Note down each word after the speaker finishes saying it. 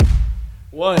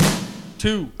1,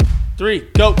 2, 3,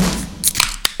 go.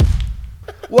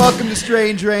 Welcome to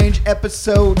Strange Range,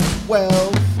 episode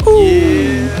 12. Ooh.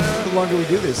 Yeah. The longer we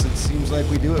do this, it seems like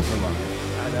we do it for longer.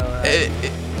 I know,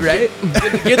 right?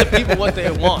 Give the people what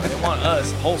they want. They want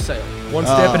us wholesale. One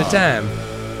step at a time.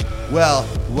 Well,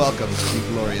 welcome, you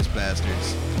glorious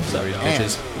bastards. Sorry,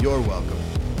 And you're welcome.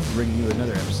 Bringing you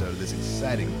another episode of this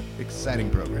exciting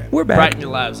program. We're back. Brighten your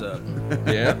lives up.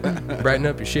 Yeah. Brighten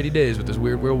up your shitty days with this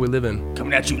weird world we live in.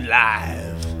 Coming at you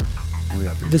live.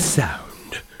 The sound.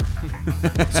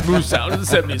 Smooth sound of the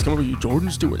 70s. Coming over you,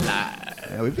 Jordan Stewart live.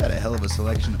 Yeah, we've got a hell of a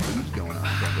selection of foods going on on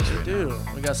campus right now.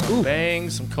 Dude, we got some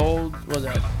bangs, some cold, what was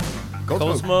that?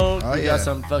 Cold smoke. Oh, We yeah. got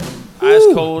some fucking ice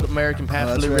cold American Oh, Path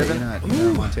that's Blue right. Ribbon. You're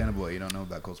not a Montana boy. You don't know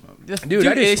about cold smoke. Dude,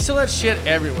 I they just- still have shit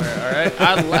everywhere, all right?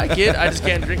 I like it. I just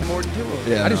can't drink more than 2 of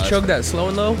them. Yeah, I just chugged that slow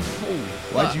and low.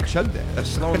 Why'd you chug that?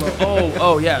 Slow and low.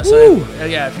 Oh, yeah. So,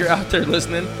 if you're out there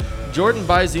listening, Jordan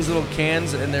buys these little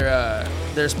cans, and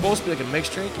they're supposed to be like a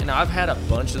mixed drink. And I've had a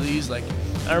bunch of these. Like,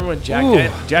 I remember when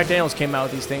Jack Daniels came out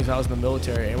with these things when I was in the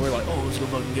military, and we were like, oh, let's go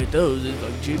fucking get those. It's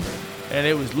like cheaper. And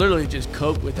it was literally just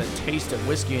Coke with a taste of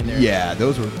whiskey in there. Yeah,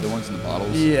 those were the ones in the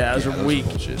bottles. Yeah, those are weak.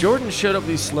 bullshit. Jordan showed up with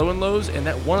these slow and lows, and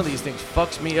that one of these things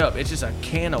fucks me up. It's just a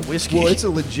can of whiskey. Well, it's a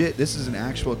legit. This is an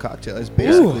actual cocktail. It's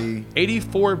basically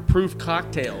 84 proof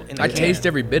cocktail in a I can. taste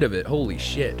every bit of it. Holy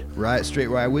shit. straight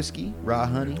rye whiskey, raw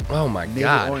honey, Oh my navel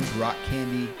god. orange, rock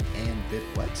candy, and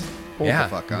what? Yeah, the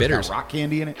fuck? bitters. It's got rock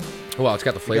candy in it. Well, it's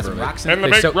got the Got flavor some of it. rocks in In it. the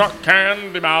They big so- rock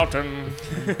candy mountain.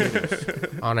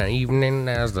 On an evening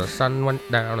as the sun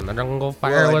went down and the jungle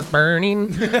fire Well, was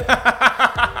burning.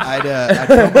 I'd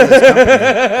promo this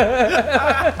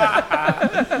company.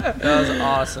 That was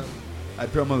awesome. I'd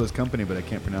promo this company, but I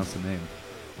can't pronounce the name.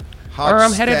 Or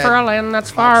I'm headed for a land that's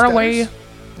far away.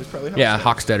 It's probably Yeah,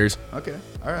 Hocksteaders. Hocksteaders. Okay.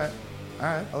 All right.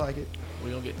 I like it. We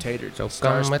gonna get tatered. So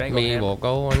Star come with Spangled me, Banner. we'll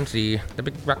go and see the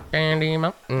big rock candy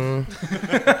mountain.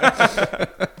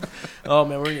 Oh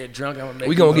man, we're gonna get drunk. I'm gonna make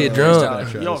We gonna you get drunk.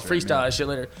 freestyle. You don't freestyle that shit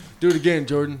later. Do it again,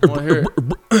 Jordan. I wanna hear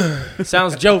it.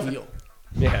 Sounds jovial.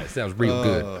 Yeah, it sounds real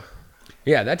good.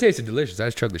 Yeah, that tasted delicious. I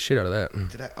just chugged the shit out of that.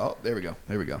 Did I? Oh, there we go.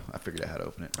 I figured out how to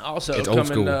open it. Also, It's old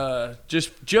coming school.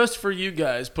 just for you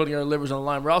guys, putting our livers on the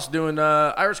line. We're also doing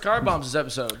Irish car bombs this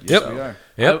episode. Yep. We are.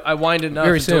 Yep. I winded up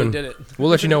Very until we soon. did it. We'll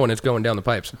let you know when it's going down the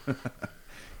pipes.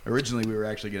 Originally, we were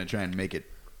actually going to try and make it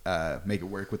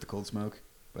work with the cold smoke.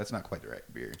 But that's not quite the right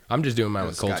beer. I'm just doing mine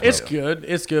with cold Scotch. smoke.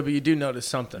 It's good, but you do notice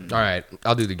something. All right,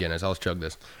 I'll do the Guinness. I'll chug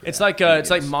this. It's like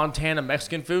Montana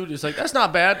Mexican food. It's like that's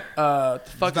not bad. The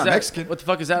fuck It's is not that? Mexican. What the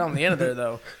fuck is that on the end of there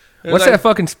though? It's What's like, that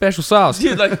fucking special sauce?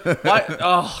 dude? Like, why?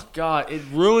 Oh god, it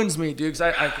ruins me, dude.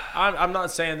 Because I'm not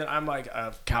saying that I'm like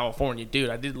a California dude.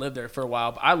 I did live there for a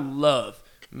while, but I love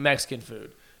Mexican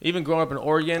food. Even growing up in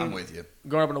Oregon, I'm with you.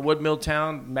 Growing up in a wood mill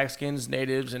town, Mexicans,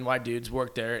 natives, and white dudes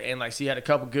worked there, and like, so you had a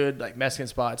couple good like Mexican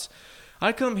spots.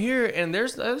 I come here and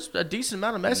there's a decent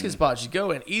amount of Mexican spots you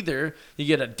go, and either you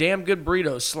get a damn good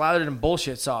burrito slathered in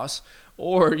bullshit sauce,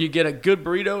 or you get a good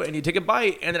burrito and you take a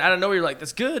bite, and then out of nowhere you're like,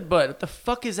 that's good, but what the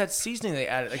fuck is that seasoning they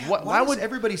added? Like, why Why would would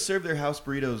everybody serve their house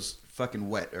burritos fucking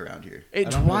wet around here? it I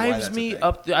don't know why drives that's a me thing.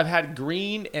 up? I've had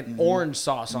green and orange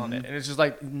sauce on it, and it's just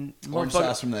like Orange motherfucker,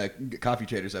 sauce from the coffee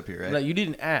traders up here, right? Like, you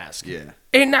didn't ask. Yeah.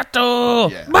 Inato,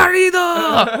 Yeah.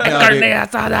 burrito, and carne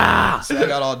asada. So I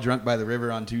got all drunk by the river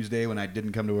on Tuesday when I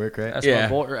didn't come to work, right? That's Yeah. my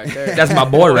boy right there. That's my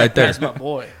boy right there. That's my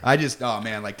boy. I just, oh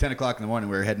man, like 10 o'clock in the morning,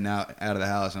 we were heading out of the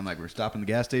house. I'm like, we're stopping at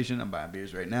the gas station. I'm buying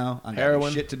beers right now. I'm Heroin.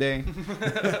 going shit today.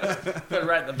 Put it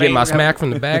right in the Get vein. my smack from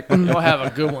the back. You'll have a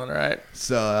good one, right?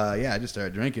 So yeah, I just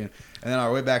started drinking. And then on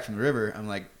our way back from the river, I'm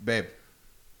like, babe,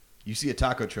 you see a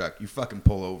taco truck, you fucking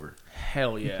pull over.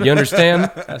 Hell yeah. You understand?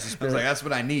 That's the I was spirit. like, that's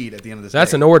what I need at the end of this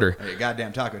That's day. an order. Hey,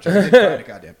 goddamn taco truck.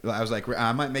 Goddamn. I was like,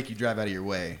 I might make you drive out of your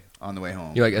way on the way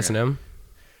home. You like S&M?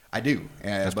 I do.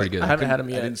 That's pretty good. I haven't had them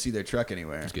yet. I didn't see their truck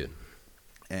anywhere. It's good.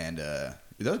 And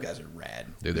those guys are rad.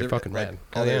 Dude, they're fucking like, rad.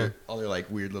 All Hell their, all their like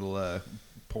weird little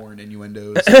porn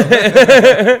innuendos.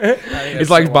 It's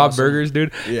like Bob Burgers,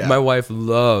 dude. Yeah. My wife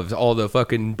loves all the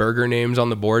fucking burger names on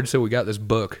the board, so we got this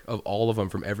book of all of them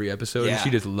from every episode, and Yeah. she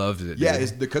just loves it. Yeah, dude.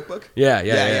 is the cookbook? Yeah. we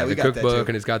The got that cookbook, too.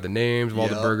 and it's got the names of all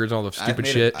the Yep. burgers and all the I've stupid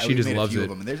made shit. we She just made a loves few it. of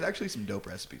them, and there's actually some dope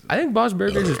recipes. I think Bob's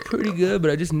Burgers is pretty good,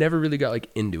 but I just never really got like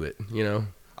into it. You know,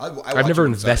 I've I've never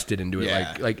them invested into it.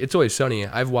 Yeah. Like It's Always Sunny.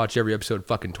 I've watched every episode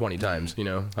fucking 20 times. You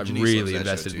know, I've Janice really loves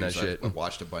invested show, in that too, shit. So I've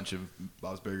watched a bunch of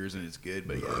Bob's Burgers, and it's good.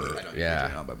 But yeah, I don't enjoy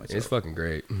it all by myself. It's fucking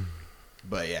great.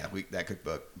 But yeah, that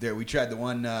cookbook. There, we tried the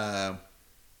one. There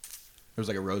was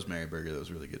like a rosemary burger that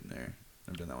was really good in there.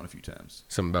 I've done that one a few times.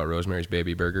 Something about Rosemary's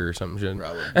Baby Burger or something shit.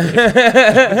 Probably.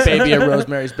 Baby of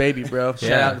Rosemary's Baby, bro. Shout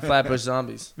Yeah. out to Flatbush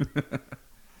Zombies.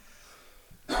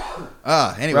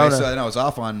 Anyway, Rona. so then I was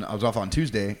off on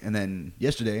Tuesday, and then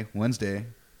yesterday, Wednesday,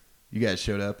 you guys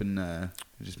showed up and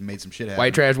just made some shit happen.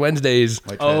 White Trash Wednesdays.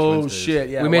 White Trash Oh Wednesdays. shit!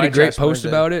 Yeah, we made a White great Trash post Wednesday.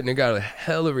 about it, and it got a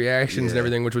hell of reactions and Yeah.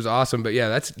 everything, which was awesome. But yeah,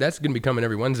 that's gonna be coming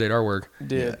every Wednesday at our work.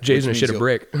 Dude, Yeah. Jay's gonna Which shit a means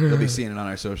brick. You'll be seeing it on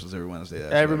our socials every Wednesday.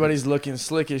 That's everybody's looking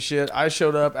slick as shit. I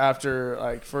showed up after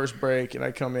like first break, and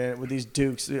I come in with these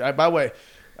Dukes. By the way,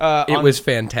 It was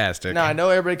fantastic. Now I know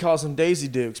everybody calls them Daisy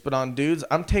Dukes, but on dudes,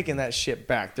 I'm taking that shit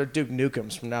back. They're Duke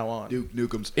Nukems from now on. Duke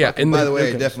Nukems. Yeah, Fucking, and by the the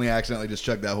way, Nukems. definitely accidentally just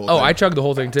chugged that whole Oh, thing. I chugged the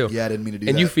whole thing too. Yeah, I didn't mean to do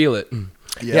And that. you feel it.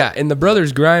 Yeah. Yeah, and the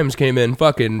brothers Grimes came in,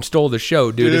 fucking stole the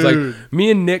show, dude. It's like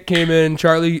me and Nick came in.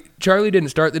 Charlie didn't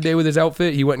start the day with his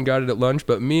outfit. He went and got it at lunch.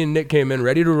 But me and Nick came in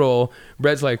ready to roll.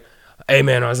 Brett's like, "Hey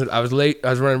man, I was late. I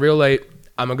was running real late.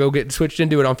 I'm gonna go get switched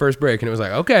into it on first break." And it was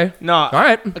like, "Okay, No, all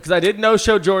right." because I did no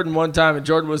show Jordan one time, and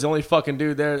Jordan was the only fucking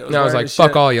dude there. That was And I was wearing like, his "Fuck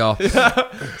shit. all y'all."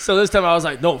 So this time I was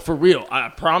like, no, for real. I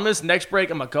promise next break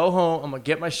I'm going to go home. I'm going to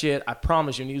get my shit. I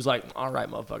promise you. And he was like, all right,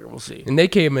 motherfucker, we'll see. And they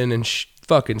came in and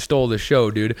fucking stole the show,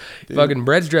 dude. Fucking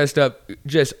Brett's dressed up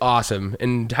just awesome.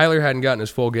 And Tyler hadn't gotten his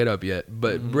full get up yet.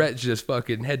 But Brett's just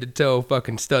fucking head to toe,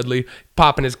 fucking studly,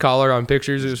 popping his collar on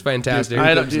pictures. It was fantastic.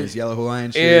 I don't- Dude, dude. his yellow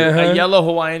Hawaiian shit. Yeah. Uh-huh. A yellow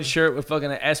Hawaiian shirt with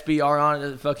fucking an SBR on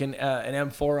it, fucking an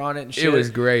M4 on it and shit. It was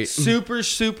great. Super,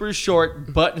 super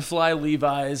short button fly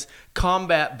Levi's,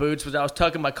 combat boots, which I was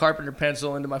tucking my carpenter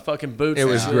pencil into my fucking boots. It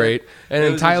was and shit. great. And It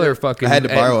then was Tyler legit. fucking... I had to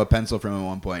and- borrow a pencil from him at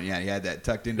one point. Yeah, he had that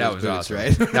tucked into That his was boots, awesome.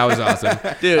 right? That was awesome.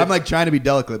 Dude. I'm like trying to be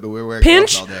delicate, but we're wearing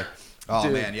Pinch? gloves all day. Oh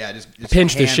Dude. man, yeah, just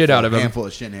Pinch the shit out of him. Handful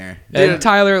of shin hair. And Dude.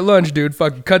 Tyler at lunch, dude,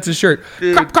 fucking cuts his shirt.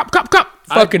 Dude. Cop.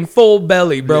 Fucking full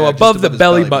belly, bro. Yeah, just above the above his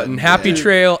belly belly button. button. Happy Yeah.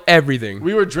 trail, everything.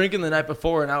 We were drinking the night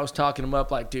before, and I was talking him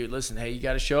up like, dude, listen, hey, you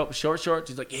got to show up with short shorts.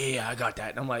 He's like, yeah, I got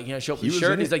that. And I'm like, show up He with a was shirt.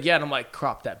 in And he's it? like, yeah. And I'm like,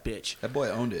 crop that bitch. That boy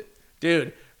owned it.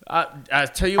 Dude, I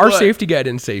tell you Our what. safety guy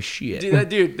didn't say shit. Dude,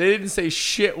 they didn't say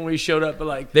shit when we showed up, but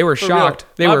like They were for real, shocked.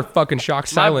 They my- were fucking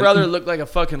shocked My silent. brother looked like a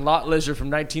fucking lot lizard from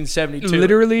 1972.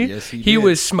 Literally, Yes, he he did.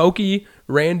 was smoky,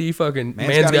 Randy fucking,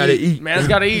 man's gotta gotta eat. eat. Man's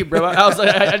got to eat, bro. I was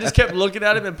like, I just kept looking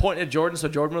at him and pointing at Jordan, so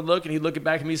Jordan would look, and he'd look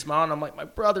back at me, smiling. I'm like, my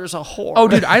brother's a whore. Oh,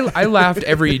 dude, I laughed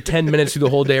every 10 minutes through the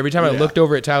whole day. Every time I Yeah. looked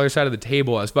over at Tyler's side of the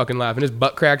table, I was fucking laughing. His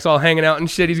butt cracks all hanging out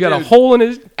and shit. He's got a Dude. hole in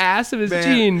his ass of his Man.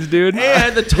 jeans, dude.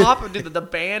 And the top of the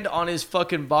band on his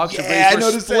fucking boxer Yeah, I briefs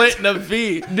were noticed split in a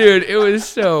V. Dude, it was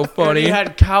so And funny. he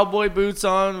had cowboy boots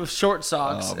on with short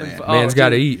socks. Oh, and, man. Man's dude,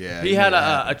 gotta eat. Yeah, He had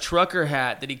yeah. a trucker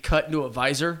hat that he cut into a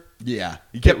visor. Yeah,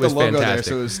 he kept was the logo there, fantastic.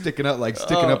 so it was sticking up,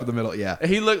 up in the middle. Yeah,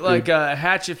 He looked like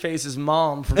Hatchet Face's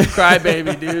mom from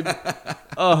Crybaby, dude.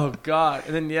 Oh god!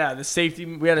 And then the safety.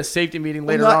 We had a safety meeting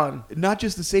later on. Not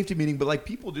just the safety meeting, but like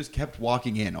people just kept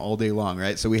walking in all day long,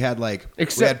 right? So we had we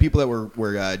Except- had people that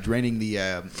were draining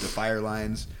the fire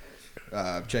lines,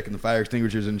 checking the fire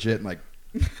extinguishers and shit, and like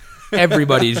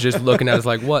Everybody's just looking at us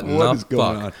like, what in What the is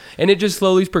going fuck? on? And it just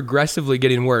slowly is progressively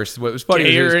getting worse. What was funny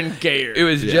Gayer is and gayer. it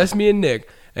was Yeah. just me and Nick.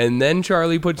 And then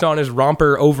Charlie puts on his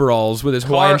romper overalls with his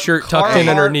Hawaiian shirt tucked in Carhartt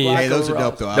underneath. black hey, those are overalls.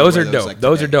 dope though. I Those wear are dope. like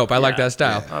Those are today. dope. I like Yeah. that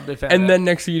style. I'm a big fan And of then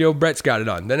next thing you know, Brett's got it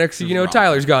on. The next thing you know, wrong.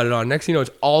 Tyler's got it on. Next thing you know,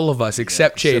 it's all of us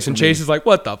except Chase. except And for me. Chase is like,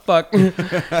 what the fuck?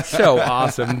 So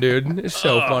awesome, dude. It's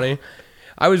so funny.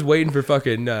 I was waiting for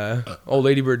fucking old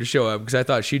Lady Bird to show up because I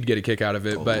thought she'd get a kick out of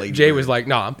it. Old But Lady Jay Bird. was like,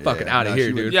 nah, I'm fucking out of no, here,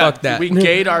 she would- dude. Yeah, Fuck that. we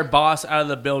gate our boss out of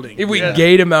the building. We Yeah.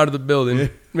 gate him out of the building.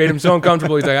 Made him so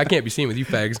uncomfortable. He's like, I can't be seen with you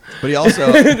fags. But he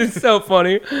also It's so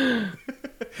funny.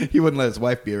 he wouldn't let his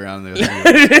wife be around there.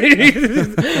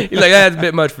 He's like, that's a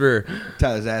bit much for her.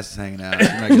 Tyler's ass is hanging out. She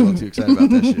might get a little too excited about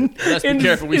that shit. Let's be And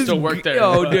careful. We his- still work there.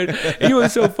 Oh, dude. He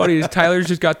was so funny. Is Tyler's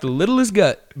just got the littlest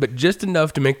gut, but just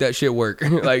enough to make that shit work.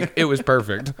 Like, it was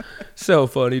perfect. So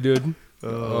funny, dude.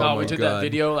 No, my we took God. that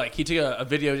video. Like he took a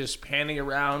video just panning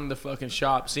around the fucking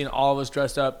shop, seeing all of us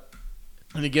dressed up.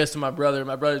 And he gets to my brother.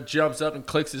 My brother jumps up and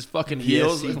clicks his fucking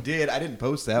heels. Yes, he did. I didn't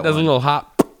post that Does a one. little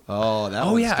hop. Oh, that.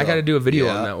 Oh, one's yeah. I dope. got to do a video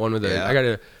Yeah, on that one with it. yeah. I got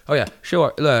to, oh, yeah.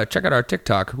 Check out our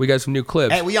TikTok. We got some new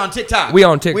clips. Hey, we on TikTok. We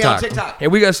on TikTok. We on TikTok. And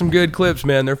we got some good clips,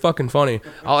 man. They're fucking funny.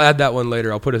 I'll add that one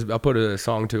later. I'll put a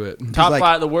song to it. Top like-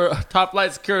 flight of the world, top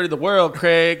flight security of the world,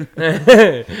 Craig.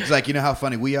 It's like, you know how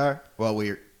funny we are? Well,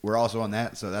 we're also on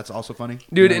that, so that's also funny.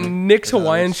 Dude, and Nick's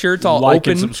Hawaiian shirt's all like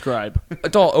open. and subscribe.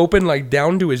 It's all open, like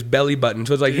down to his belly button.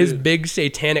 So it's like his big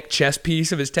satanic chest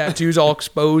piece of his tattoos all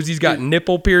exposed. He's got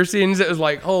nipple piercings. It was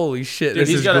like, holy shit, Dude,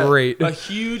 this is got great. A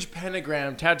huge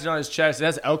pentagram tattooed on his chest. It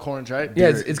has elk horns, right?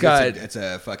 Yeah, Dude, it's got it's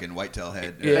a fucking whitetail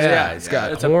head. it's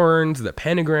got horns, the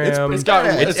pentagram. It's got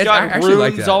I actually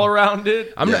like runes that. all around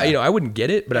it. I'm not, I wouldn't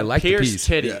get it, but I like the Pierced piece.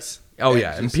 titties. Oh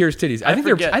yeah, and pierced titties. I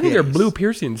think they're blue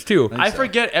piercings too. I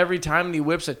forget every time he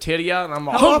whips a titty out, and I'm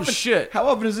like, How oh often, shit. How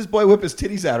often does this boy whip his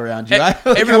titties out around you?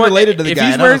 Everyone I'm related to the if guy.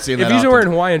 He's And I wearing, don't see him if that he's often. wearing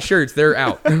Hawaiian shirts, they're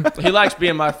out. He likes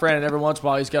being my friend, and every once in a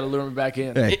while he's got to lure me back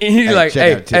in. He's like,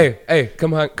 check out hey,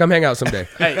 come hang out someday.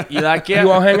 Hey, you like it? You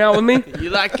want to hang out with me? You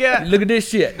like it? Look at this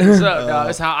shit. What's up, dog?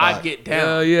 That's how I get down.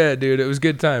 Oh yeah, dude, it was a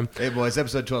good time. Hey boys,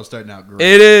 episode 12 starting out great.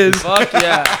 It is. Fuck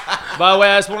yeah. By the way,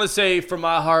 I just want to say from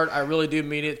my heart, I really do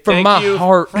mean it. From my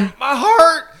heart. From my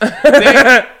heart.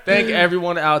 Thank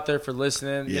everyone out there for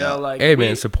listening. You know, like, hey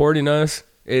man, supporting us,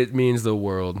 it means the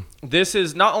world. This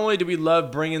is not only do we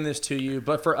love bringing this to you,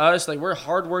 but for us, like, we're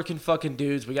hardworking fucking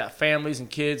dudes. We got families and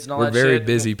kids and all We're that very shit.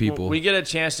 busy people. We get a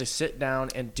chance to sit down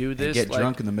and do this. Get like,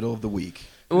 drunk in the middle of the week.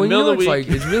 Well, you middle know of the what's week.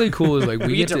 like, it's really cool is like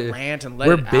we get get to to rant and let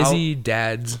we're it out. busy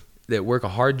dads that work a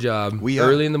hard job We are.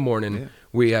 early in the morning. Yeah.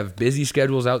 We have busy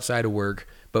schedules outside of work,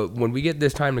 but when we get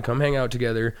this time to come hang out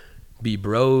together, be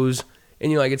bros,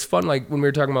 and like it's fun. Like when we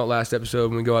were talking about last episode,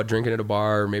 when we go out drinking at a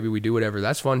bar, or maybe we do whatever.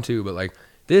 That's fun too. But like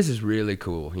this is really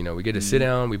cool. You know, we get to sit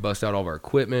down, we bust out all of our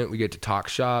equipment, we get to talk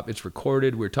shop. It's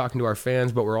recorded. We're talking to our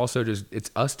fans, but we're also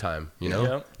it's us time. You know,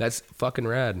 Yeah. that's fucking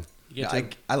rad. You get Yeah,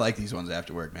 to- I like these ones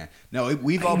after work, man. No,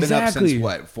 we've all been Exactly. up since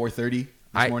what, 4:30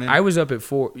 this morning? I was up at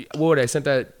 4. What? I sent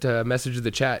that message to the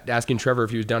chat asking Trevor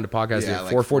if he was down to podcast Yeah, at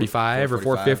like 4:45 or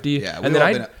 4:50. Yeah, and we've then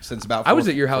all been up since about I was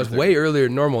at your house 4:30. way earlier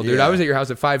than normal, dude. Yeah. I was at your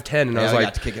house at 5:10, and I Yeah, was I like,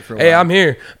 got to kick it for a "Hey, while. I'm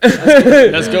here."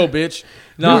 Let's go, bitch.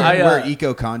 No, we're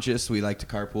eco-conscious. We like to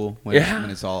carpool when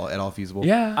it's all at all feasible.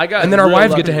 Yeah, I got and then our real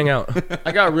wives lucky. get to hang out.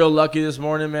 I got real lucky this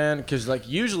morning, man, because like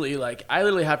usually, like I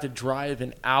literally have to drive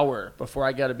an hour before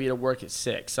I got to be at work at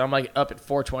 6. So I'm like up at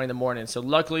 4:20 in the morning. So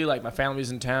luckily, like my family's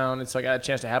in town, and so I got a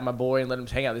chance to have my boy and let him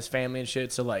hang out with his family and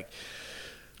shit. So like,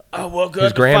 I woke His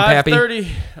up at grandpappy?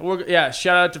 5:30. Yeah,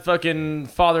 shout out to fucking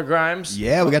Father Grimes.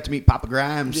 Yeah, we got to meet Papa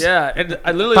Grimes. Yeah, and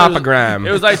I literally Papa Grime.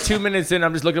 It was like 2 minutes in.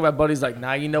 I'm just looking at my buddies like,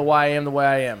 nah, you know why I am the way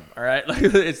I am. All right, like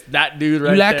it's that dude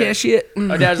right You like there. that shit?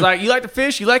 My dad's like, you like to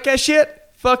fish? You like that shit?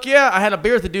 Fuck yeah! I had a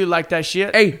beer with a dude like that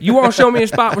shit. Hey, you want to show me a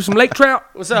spot with some lake trout?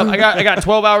 What's up? I got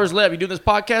 12 hours left. You doing this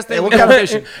podcast thing? Hey, what We kind got of-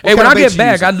 fishing. Hey, when kind I of bait get you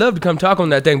back, using? I'd love to come talk on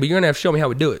that thing, but you're gonna have to show me how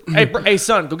we do it. Hey,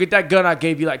 son, go get that gun I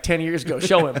gave you like 10 years ago.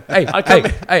 Show him. Hey, I come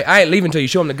I ain't leaving until you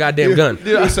show him the goddamn gun.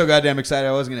 Dude, I was so goddamn excited.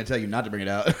 I was going to tell you not to bring it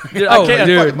out. Dude, Oh, I came,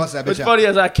 dude. Fucking bust that bitch What's out. funny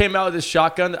is I came out with this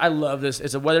shotgun. I love this.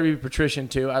 It's a Weatherby Patrician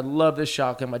too. I love this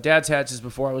shotgun. My dad's had this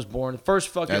before I was born. First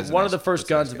fucking That is a one nice- of the first that's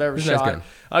a guns nice I've ever It's a nice shot. gun.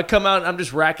 I come out and I'm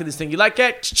just racking this thing. You like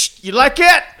that? You like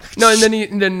it? No, and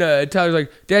then Tyler's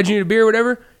like, "Dad, you need a beer or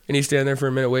whatever?" And he's standing there for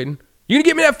a minute waiting. You gonna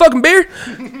get me that fucking beer?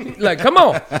 Like, come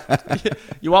on.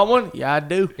 You want one? Yeah, I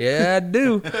do. Yeah, I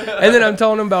do. And then I'm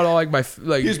telling him about all like my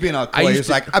like. He was being all I coy. He used was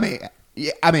to- like, I mean,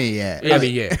 yeah.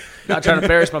 yeah. Not trying to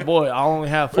embarrass my boy. I only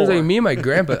have It was 4. like me and my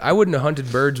grandpa. I wouldn't have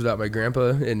hunted birds without my grandpa,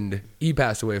 and he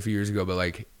passed away a few years ago. But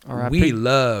like, R.I.P. we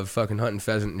love fucking hunting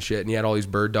pheasant and shit. And he had all these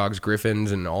bird dogs,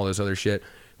 griffins, and all this other shit,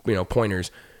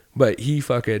 pointers. But he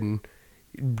fucking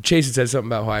Chase had said something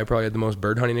about how I probably had the most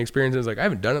bird hunting experience. I was like, I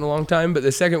haven't done it in a long time. But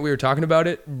the second we were talking about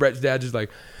it, Brett's dad just like,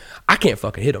 I can't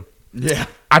fucking hit him. Yeah.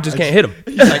 I just can't hit him.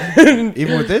 He's like,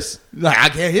 even with this? Like, I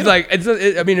can't hit It's him.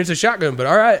 like it's a shotgun, but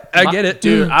all right, I get it,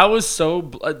 Dude, I was so.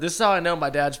 This is how I know my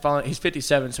dad's finally. He's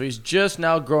 57, so he's just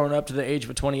now growing up to the age of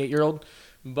a 28-year-old.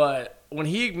 But when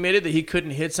he admitted that he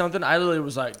couldn't hit something, I literally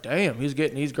was like, damn,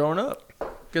 he's growing up.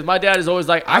 Because my dad is always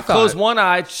like, I close one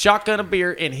eye, shotgun a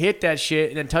beer, and hit that shit,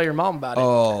 and then tell your mom about it.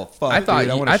 Oh, fuck. I thought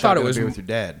dude, you- want a I thought it shotgun was- beer with your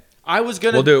dad. I was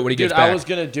gonna. We'll do it when he gets I back. was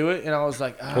gonna do it, and I was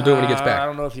like, We'll do it when he gets back. I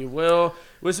don't know if he will.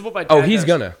 This is what my dad Oh, he's does.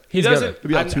 gonna. He's he doesn't. He'll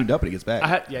be all I- tuned up when he gets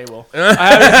back. yeah, he will.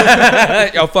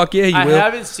 I oh fuck yeah, you I will.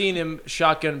 haven't seen him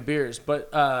shotgun beers, but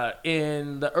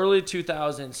in the early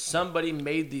 2000s, somebody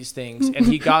made these things, and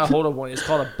he got a hold of one. It's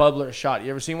called a bubbler shot. You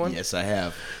ever seen one? Yes, I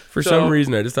have. For So- some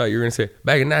reason, I just thought you were gonna say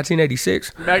back in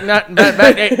 1986. Back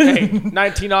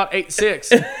 1986.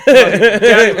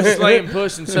 Daddy was slaying,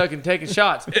 pushing, sucking, taking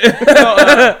shots.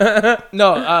 I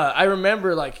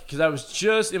remember because I was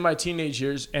just in my teenage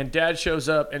years, and Dad shows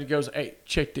up and goes, "Hey,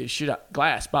 check this shit out.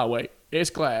 Glass, by the way, it's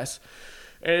glass."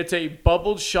 And it's a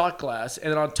bubbled shot glass,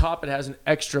 and then on top it has an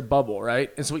extra bubble,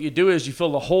 right? And so what you do is you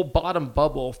fill the whole bottom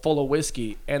bubble full of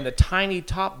whiskey, and the tiny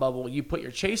top bubble, you put your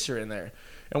chaser in there.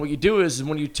 And what you do is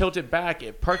when you tilt it back,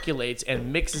 it percolates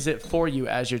and mixes it for you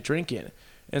as you're drinking.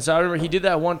 And so I remember he did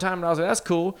that one time, and I was like, that's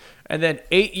cool. And then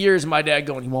 8 years, my dad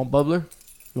going, you want bubbler?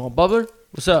 You want bubbler?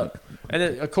 What's up? And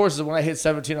then, of course, when I hit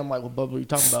 17, I'm like, what bubbler are you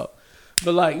talking about?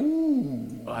 But like, oh,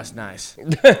 that's nice.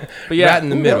 But yeah, right in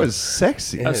the middle. That was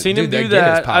sexy. I've seen him Dude, do that that.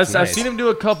 Guinness pop's I've nice. seen him do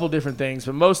a couple different things,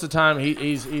 but most of the time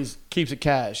he's keeps it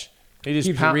cash. He just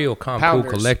Keeps it real, calm, cool,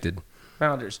 pounders. collected.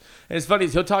 Pounders. And it's funny,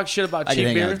 he'll talk shit about I can cheap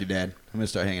hang out beer. with your dad. I'm gonna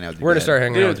start hanging out with your We're dad. gonna start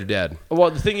hanging Dude. out with your dad.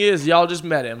 Well, the thing is, y'all just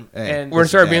met him, Hey. and We're gonna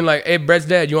start Dad. being like, "Hey, Brett's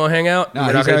dad, you want to hang out?" Nah,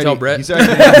 We're not he's gonna already- tell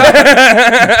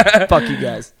Brett. fuck you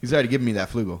guys, He's already giving me that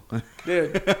flugel.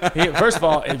 dude. First of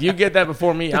all, if you get that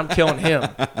before me, I'm killing him.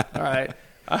 All right.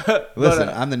 Listen,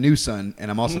 I'm the new son, and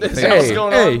I'm also the What's famous. Hey,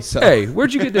 going hey, on? So- hey!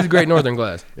 Where'd you get this Great Northern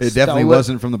glass? It definitely Stole it.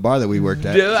 wasn't from the bar that we worked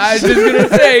at. Dude, I was just gonna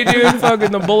say, dude,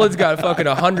 fucking the Bullet's got fucking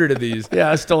 100 of these.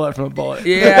 Yeah, I stole that from a bullet.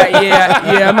 Yeah.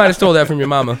 I might have stole that from your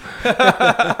mama.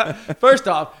 First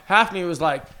off, half me was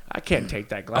like, I can't take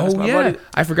that glass. Oh My yeah, buddy,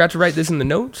 I forgot to write this in the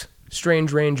notes.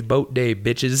 Strange Range Boat Day,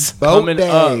 bitches. Boat coming day.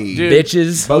 up, dude.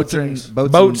 Bitches. Boats drinks. and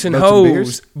Boats and beers?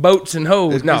 hoes. Boats and hoes.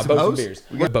 There's No, some boats and hoes? beers.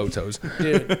 We got boats, hoes.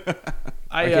 dude.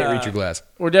 I can't reach your glass.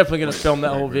 We're definitely gonna film that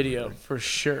whole video for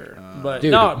sure. But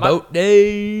Dude, no, boat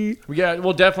day.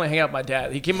 we'll definitely hang out with my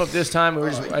dad. He came up this time. And we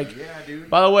were just like,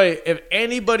 by the way, if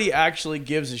anybody actually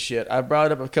gives a shit, I brought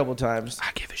it up a couple times.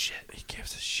 I give a shit. He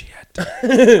gives a shit.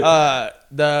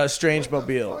 The Strange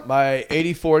Mobile, my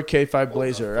 '84 K5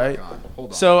 Blazer, right? Hold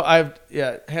on. So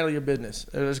handle your business.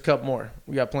 There's a couple more.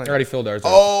 We got I plenty. already filled ours.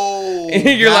 Oh,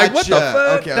 You're like, what the gotcha.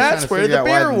 fuck? Okay, I was That's trying to where figure the out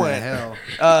why beer in went.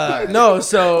 hell. No,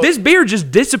 so This beer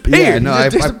just disappeared. Yeah, no, I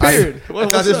disappeared. I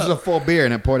What's thought this up? was a full beer,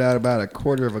 and it poured out about a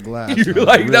quarter of a glass. You're I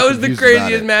like, real that was the confused about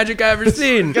craziest it. magic I ever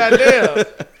seen.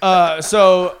 Goddamn.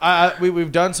 So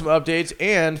we've done some updates,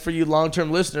 and for you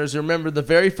long-term listeners, remember the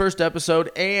very first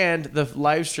episode and the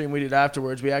live stream we did afterwards.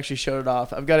 We actually showed it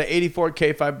off. I've got an '84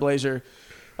 K5 Blazer.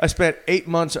 I spent 8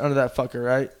 months under that fucker.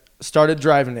 Right, started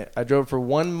driving it. I drove for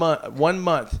 1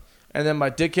 month, and then my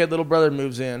dickhead little brother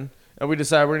moves in, and we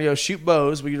decide we're gonna go shoot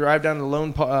bows. We drive down to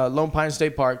Lone Pine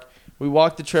State Park. We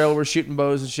walk the trail. We're shooting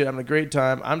bows and shit. Having a great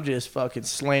time. I'm just fucking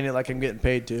slaying it like I'm getting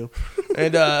paid to.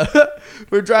 And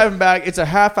we're driving back. It's a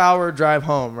half-hour drive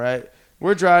home, right?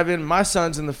 We're driving. My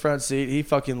son's in the front seat. He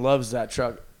fucking loves that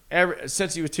truck.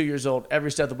 Since he was 2 years old,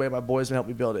 every step of the way, my boys been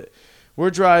helping me build it. We're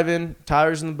driving.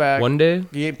 Tyler's in the back. One day,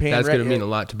 He ain't paying that's rent going to yet. mean a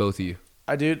lot to both of you.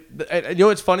 I do. You know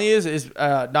what's funny is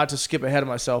not to skip ahead of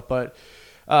myself, but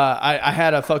I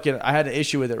had an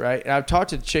issue with it, right? And I've talked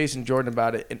to Chase and Jordan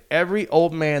about it, and every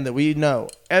old man that we know,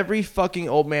 every fucking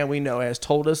old man we know has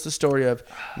told us the story of,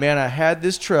 man, I had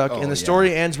this truck, and the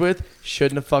story ends with,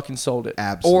 shouldn't have fucking sold it.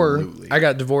 Absolutely. Or I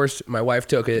got divorced, my wife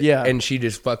took it, Yeah. and she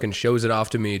just fucking shows it off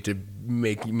to me to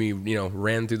make me,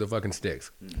 ran through the fucking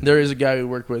sticks. There is a guy we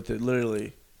work with that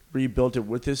literally rebuilt it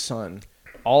with his son,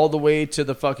 all the way to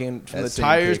the fucking, from That the same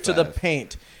tires to the K5.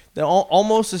 paint.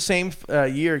 Almost the same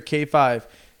year, K5.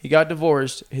 He got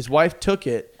divorced. His wife took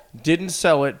it, didn't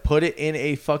sell it, put it in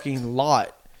a fucking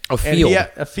lot. A And field.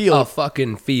 a field. A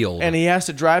fucking field. And he has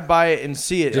to drive by it and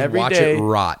see it Just every watch day. it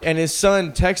rot. And his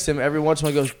son texts him every once in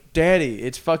a while, goes, Daddy,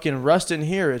 it's fucking rusting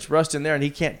here. It's rusting there. And he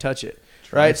can't touch it.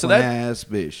 Right? So that, ass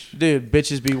bitch. dude,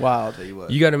 bitches be wild. Tell you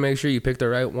what. you got to make sure you pick the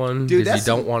right one Dude, because you that's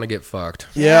don't some- want to get fucked.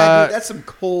 Yeah. dude, that's some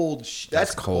cold.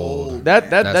 That's cold. That's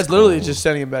literally cold. just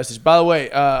sending a message. By the way,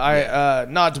 I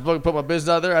not to put my business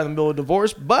out there, I'm in the middle of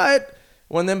divorce, but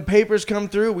when them papers come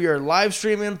through, we are live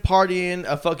streaming, partying,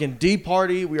 a fucking D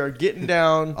party. We are getting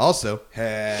down. Also,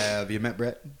 have you met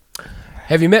Brett?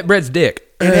 Have you met Brett's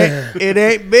dick? It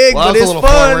ain't big, Well, but that's a it's little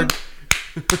fun. forward.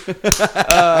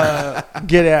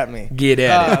 Get at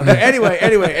it. But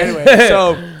anyway.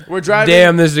 So we're driving.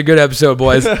 Damn, this is a good episode,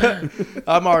 boys.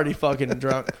 I'm already fucking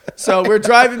drunk. So we're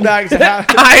driving back to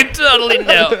I totally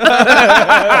know.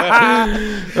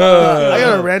 I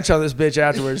got a wrench on this bitch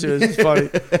afterwards. It was funny.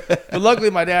 But luckily,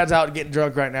 my dad's out getting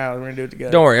drunk right now, and we're gonna do it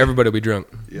together. Don't worry, everybody will be drunk.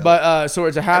 Yeah. But so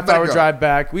it's a half-hour Everybody go. drive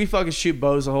back. We fucking shoot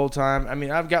bows the whole time. I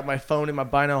mean, I've got my phone in my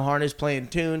bino harness playing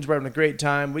tunes. We're having a great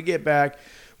time. We get back.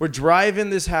 We're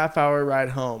driving this half-hour ride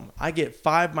home. I get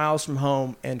 5 miles from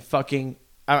home, and fucking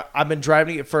I've been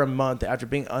driving it for a month after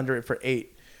being under it for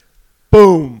 8.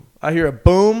 Boom! I hear a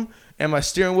boom, and my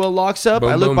steering wheel locks up.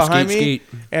 Boom, I look boom, behind skeet, me,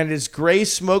 skeet. and it's gray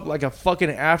smoke like a fucking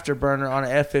afterburner on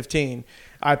an F-15.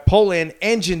 I pull in,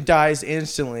 engine dies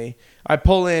instantly. I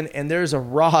pull in, and there's a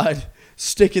rod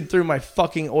sticking through my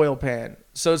fucking oil pan.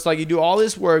 So it's like you do all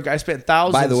this work. I spent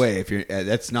thousands. By the way, if you're,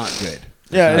 that's not good.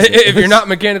 Yeah, If you're not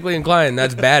mechanically inclined,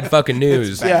 that's bad fucking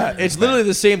news. yeah, it's literally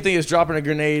the same thing as dropping a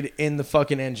grenade in the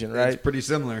fucking engine, right? It's pretty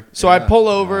similar. So I pull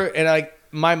over and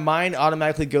my mind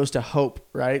automatically goes to hope,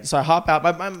 right? So I hop out.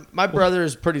 My brother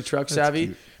is pretty truck savvy.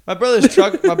 Cute. My brother's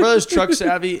truck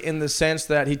savvy in the sense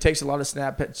that he takes a lot of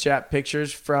Snapchat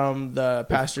pictures from the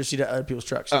passenger seat of other people's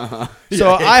trucks. Uh-huh. So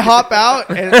I hop out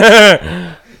and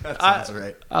That sounds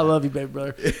right. I love you, baby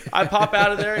brother. I pop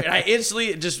out of there and I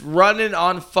instantly just running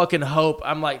on fucking hope.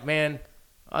 I'm like, man,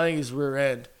 I think it's rear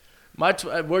end.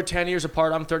 We're 10 years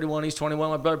apart. I'm 31. He's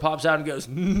 21. My brother pops out and goes,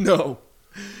 no.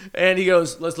 And he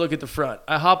goes, let's look at the front.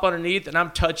 I hop underneath and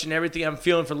I'm touching everything. I'm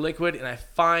feeling for liquid and I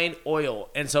find oil.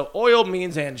 And so oil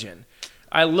means engine.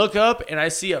 I look up and I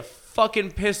see a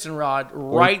fucking piston rod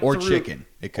right or through. chicken.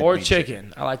 It could Or mean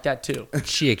chicken. I like that too.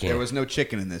 Chicken. There was no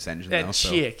chicken in this engine, That though. So.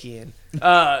 chicken.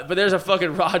 But there's a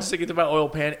fucking rod sticking through my oil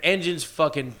pan. Engine's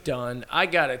fucking done. I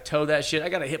gotta tow that shit. I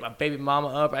gotta hit my baby mama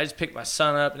up. I just picked my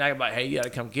son up, and I'm like, hey, you gotta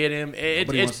come get him. Nobody It's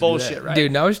wants to do bullshit, that. right?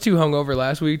 Dude, I was too hungover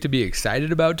last week to be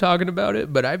excited about talking about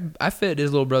it, but I fed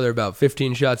his little brother about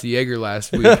 15 shots of Jaeger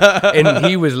last week, and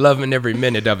he was loving every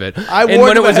minute of it. I and warned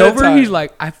when it him was ahead of over, time. he's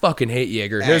like, I fucking hate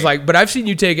Jaeger. And there's Hey. like, but I've seen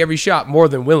you take every shot more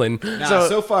than willing. Nah,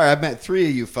 so far I've met 3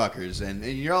 of you fuckers, and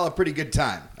you're all a pretty good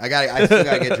time. I still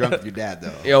gotta get drunk with your dad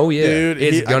though. Oh, yeah. Dude,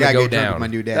 it's I gonna gotta go get drunk with down. my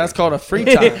new dad. That's called a free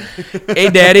time. Hey,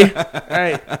 Daddy.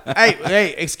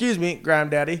 hey, excuse me,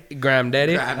 Granddaddy. Graham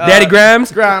Daddy. Graham. Daddy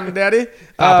Grams. Granddaddy.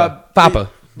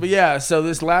 Papa. But yeah, so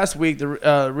this last week,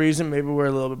 the reason maybe we're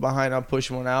a little bit behind on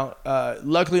pushing one out.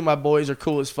 Luckily, my boys are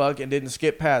cool as fuck and didn't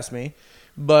skip past me.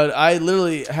 But I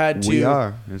literally had to We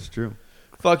are. It's true.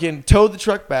 fucking tow the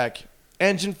truck back,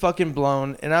 engine fucking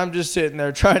blown, and I'm just sitting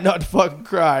there trying not to fucking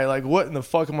cry. Like, what in the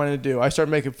fuck am I going to do? I start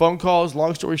making phone calls.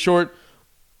 Long story short,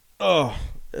 oh,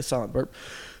 a silent burp.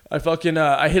 I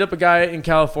hit up a guy in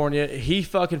California. He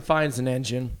fucking finds an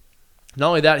engine. Not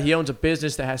only that, he owns a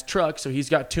business that has trucks, so he's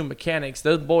got 2 mechanics.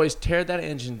 Those boys tear that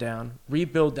engine down,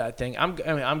 rebuild that thing. I'm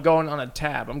going on a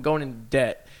tab. I'm going in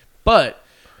debt. But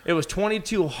it was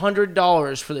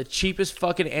 $2,200 for the cheapest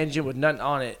fucking engine with nothing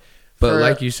on it. But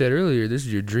like you said earlier, this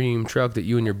is your dream truck that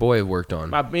you and your boy have worked on.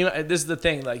 This is the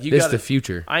thing. Like This is the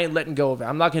future. I ain't letting go of it.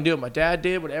 I'm not gonna do what my dad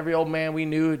did, what every old man we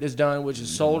knew has done, which is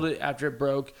sold it after it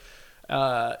broke.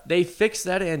 They fixed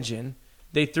that engine.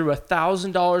 They threw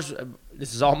 $1,000.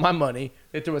 This is all my money.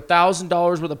 They threw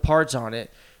 $1,000 worth of parts on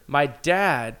it. My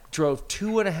dad drove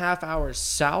 2.5 hours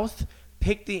south,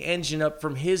 picked the engine up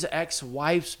from his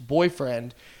ex-wife's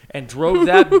boyfriend, and drove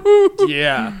that.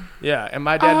 yeah. And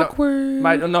my dad. Awkward.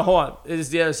 No, hold on. It is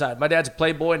the other side. My dad's a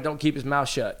playboy and don't keep his mouth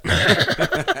shut.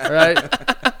 Right.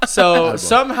 So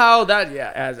somehow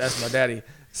that's my daddy.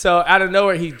 So out of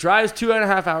nowhere, he drives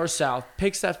 2.5 hours south,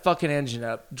 picks that fucking engine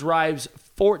up, drives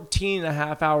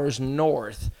 14.5 hours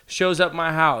north, shows up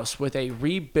my house with a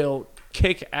rebuilt,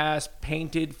 kick-ass,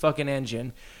 painted fucking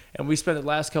engine. And we spent the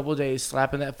last couple of days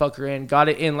slapping that fucker in. Got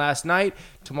it in last night.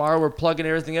 Tomorrow we're plugging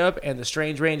everything up, and the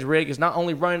Strange Range rig is not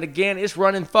only running again, it's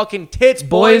running fucking tits,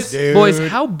 boys. Boys,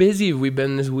 how busy have we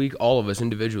been this week? All of us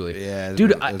individually. Yeah,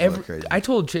 dude. it was a little crazy. I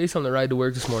told Chase on the ride to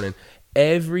work this morning.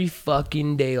 Every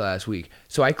fucking day last week.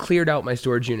 So I cleared out my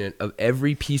storage unit of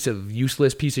every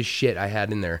useless piece of shit I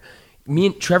had in there. Me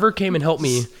and Trevor came and helped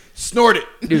me. Snort it,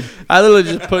 Dude. I literally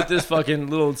just put this fucking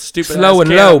little stupid Slow ass and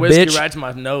can low, of whiskey bitch. right to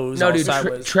my nose. No, all dude.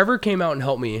 sideways. Trevor came out and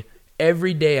helped me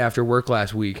every day after work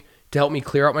last week to help me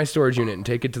clear out my storage unit and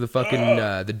take it to the fucking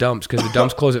the dumps because the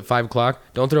dumps close at 5 o'clock.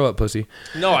 Don't throw up, pussy.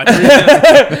 No, I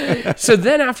didn't. So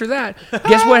then after that,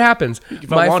 guess what happens?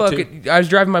 I want to. I was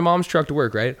driving my mom's truck to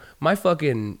work, right? My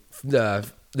fucking the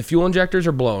fuel injectors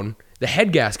are blown. The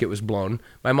head gasket was blown.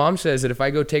 My mom says that if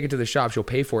I go take it to the shop, she'll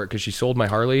pay for it because she sold my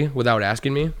Harley without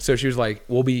asking me. So she was like,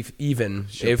 "We'll be even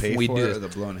if we do this." the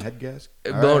blown head gasket.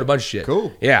 Blown a bunch of shit.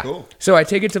 Cool. Yeah. Cool. So I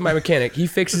take it to my mechanic. He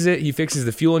fixes it. He fixes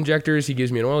the fuel injectors. He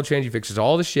gives me an oil change. He fixes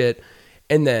all the shit,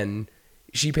 and then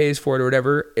she pays for it or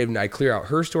whatever. And I clear out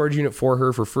her storage unit for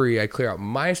her for free. I clear out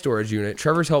my storage unit.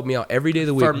 Trevor's helped me out every day of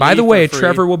the week. For By me the for way, free.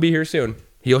 Trevor will be here soon.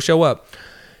 He'll show up.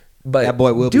 But That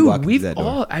boy will be dude, walking through we've that door.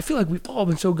 all. I feel like we've all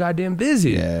been so goddamn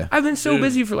busy. Yeah. I've been so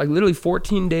busy for like literally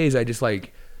 14 days. I just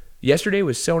like. Yesterday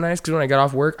was so nice because when I got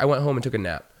off work, I went home and took a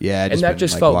nap. Yeah, I and just that been,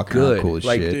 just like, felt walking around good. cool as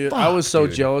Like, shit. Dude, I was so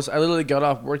dude. jealous. I literally got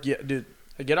off work. Dude,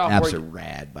 I get off Apps work. are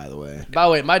rad, by the way. By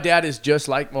the way, my dad is just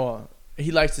like, well, he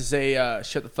likes to say,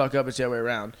 shut the fuck up. It's the other way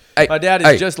around. Hey, My dad is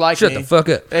hey, just like shut me. the fuck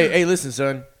up. Hey, listen,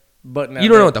 son. But You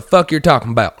don't know what the fuck you're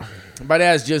talking about. My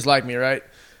dad's just like me, right?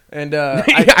 And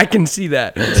I can see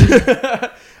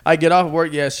that. I get off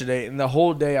work yesterday, and the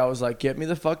whole day I was like, get me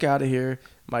the fuck out of here.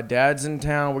 My dad's in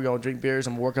town. We're going to drink beers.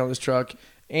 I'm working on this truck.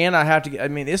 And I have to get, I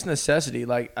mean, it's necessity.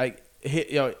 Like,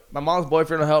 my mom's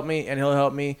boyfriend will help me, and he'll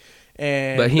help me.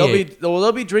 And But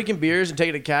they'll be drinking beers and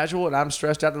taking it casual, and I'm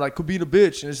stressed out. They're like, could be a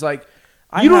bitch. And it's like,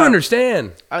 You don't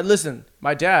understand. Listen,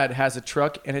 my dad has a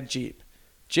truck and a Jeep.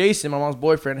 Jason, my mom's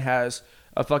boyfriend, has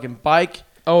a fucking bike,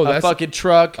 a fucking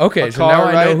truck, okay, a so car, now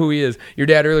I know right? who he is. Your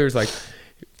dad earlier was like,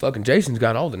 fucking Jason's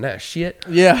got all the nice shit.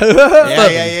 Yeah.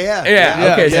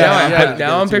 Yeah. Okay, so yeah.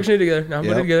 now I'm picturing it together. Now I'm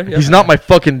putting it together. Yep. He's not my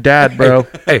fucking dad, bro.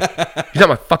 Hey, he's not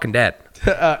my fucking dad.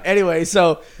 Anyway,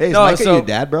 so Hey, is Micah your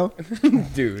dad, bro?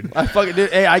 Dude. I fucking do.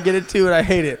 Hey, I get it too, and I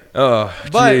hate it. Oh,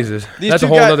 But Jesus. these That's two a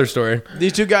whole guys- other story.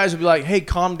 These two guys would be like, "Hey,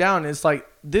 calm down." And it's like,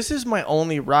 this is my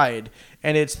only ride,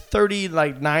 and it's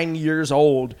 9 years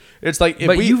old. It's like, if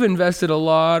But you've invested a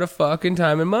lot of fucking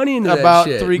time and money into about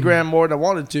that shit. $3,000 more than I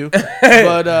wanted to,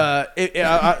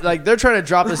 but like they're trying to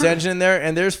drop this engine in there,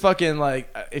 and there's fucking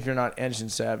like, if you're not engine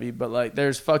savvy, but like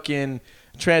there's fucking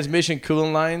transmission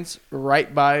coolant lines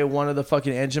right by one of the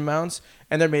fucking engine mounts,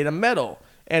 and they're made of metal.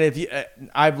 And if you,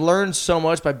 I've learned so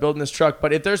much by building this truck,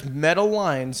 but if there's metal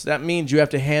lines, that means you have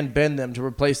to hand bend them to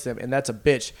replace them, and that's a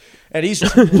bitch. And he's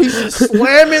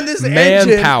slamming this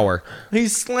engine. Manpower.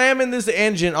 He's slamming this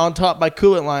engine on top of my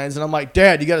coolant lines, and I'm like,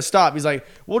 Dad, you got to stop. He's like,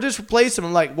 we'll just replace them.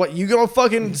 I'm like, what? You gonna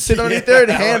fucking sit underneath there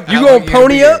and hand? You gonna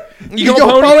pony up? You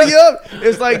gonna pony up?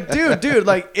 It's like, dude,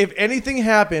 like if anything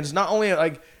happens, not only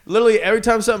like literally every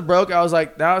time something broke, I was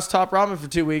like, now it's top ramen for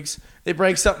 2 weeks. They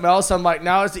break something else. I'm like,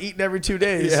 now it's eating every 2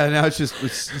 days. Yeah, now it's just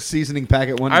seasoning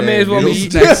packet one day. I may as well be noodles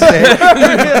eating next day.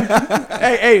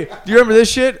 hey, do you remember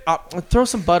this shit? Throw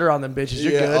some butter on them bitches.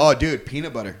 You're good. Oh, dude,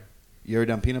 peanut butter. You ever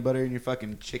done peanut butter in your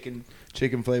fucking chicken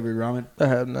flavored ramen? I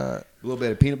have not. A little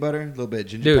bit of peanut butter, a little bit of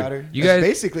ginger Dude, powder. you guys-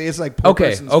 Basically, it's like poor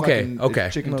person's fucking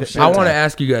chicken. No shit. I want to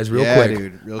ask you guys real Yeah, quick.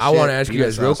 dude, real I want to shit. ask you Peanut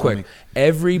guys real sauce, quick. homie.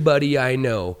 Everybody I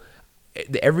know,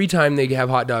 every time they have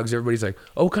hot dogs, everybody's like,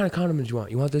 "Oh, what kind of condiments you want?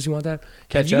 You want this? You want that?"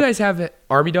 Can you Ketchup. guys have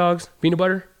Army dogs, peanut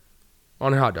butter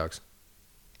on hot dogs?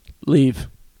 Leave.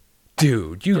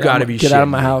 Dude, you Get gotta out- be get shitting. out of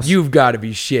my house. You've got to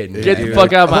be shitting. Get the dude.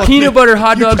 fuck out of my Peanut butter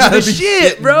hot You dogs are gotta the be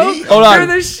shit, shitting bro. me. Hold on.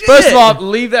 They're the shit. First of all,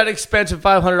 leave that expensive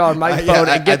 $500 microphone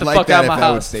Yeah, and get I'd the like fuck that out of my if I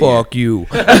would house. stay Fuck you.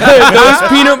 Those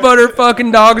peanut butter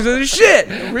fucking dogs are the shit.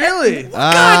 Really?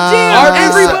 God damn.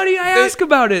 Arby's- Everybody I ask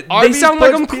about it, they Arby's sound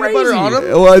like puts I'm peanut crazy. butter on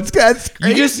 'em? Well, that's You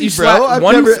crazy, just bro. slap I've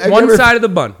one never- side of the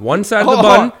bun. One side of the Hold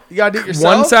bun. on. You gotta do it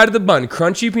yourself? One side of the bun.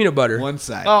 Crunchy peanut butter. One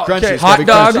side. Oh, Crunchy. okay. It's gotta Hot be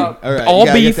dog. crunchy. All right, All you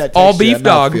gotta get beef. that All texture, beef that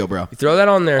dog. mouthfeel, bro. You throw that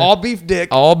on there. All beef dick.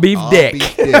 All beef All dick.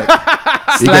 beef dick. You get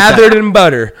Slathered in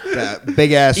butter. that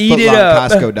big ass Eat it foot-long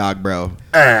up. Costco dog, bro.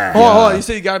 Hold on. You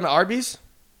said you got them at Arby's?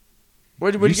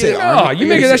 Where'd you say get it? Arby's? Oh, you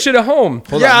making that shit at home.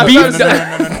 Hold Yeah, on. Beef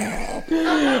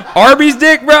No. Arby's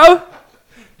dick, bro.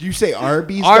 Do you say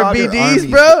Arby's dog or RBDs, Army?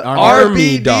 bro?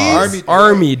 Army RBDs? dog.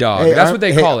 Army dog. Hey, That's what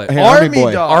they call it. Hey, Army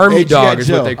boy. dog. Army Hey, dog G.I.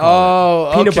 is what Joe. they call it.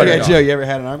 Oh, Peanut okay. butter G.I. dog. Joe, you ever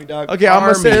had an Army dog? Okay, I'm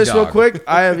gonna say Army this real dog. quick.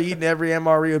 I have eaten every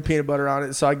MRE with peanut butter on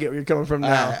it, so I get where you're coming from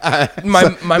now. My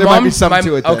there mom. might be something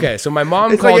to it then. Okay, so my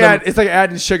mom It's called like, them. it's like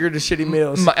adding sugar to shitty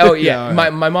meals. Oh Yeah, yeah,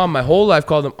 my mom my whole life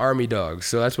called them Army dogs,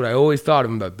 so that's what I always thought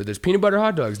of them about. But there's peanut butter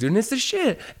hot dogs, dude, and it's the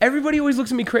shit. Everybody always looks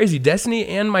at me crazy. Destiny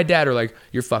and my dad are like,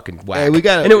 "You're fucking whack." Hey, we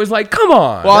gotta- and it was like, "Come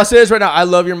on." Well, I'll say this right now. I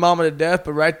love your mama to death,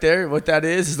 but right there, what that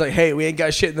is like, hey, we ain't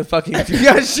got shit in the fucking. If you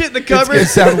got shit in the cupboard, gonna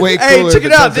sound way Hey, cooler check if it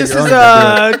it out. sounds like This your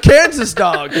is own Kansas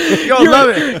dog. You'll love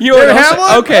it. You know what ever else? have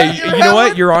one? Okay, You you ever know have what?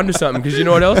 one? You're onto something because you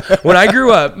know what else? When I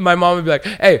grew up, my mom would be like,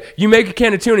 "Hey, you make a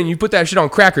can of tuna and you put that shit on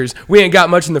crackers. We ain't got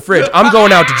much in the fridge. I'm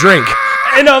going out to drink."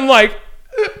 And I'm like,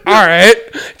 "All right."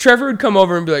 Trevor would come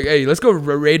over and be like, "Hey, let's go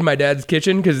raid my dad's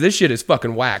kitchen because this shit is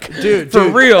fucking whack, Dude, For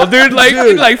dude. real, dude.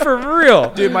 Like for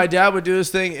real. Dude, my dad would do this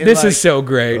thing. And This like, is so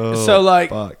great. so like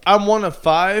fuck. I'm one of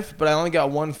 5, but I only got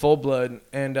one full blood.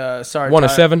 And sorry, One of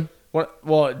Ty. 7.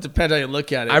 Well, it depends how you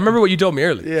look at it. I remember what you told me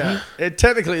earlier. Yeah, it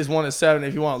technically is 1 of 7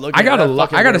 if you want to look. I at gotta,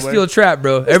 it. I gotta steal a trap,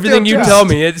 bro. Everything you trap. tell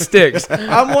me, it sticks.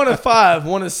 I'm 1 of 5,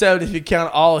 1 of 7 if you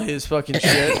count all his fucking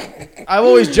shit. I've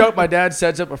always joked my dad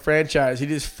sets up a franchise. He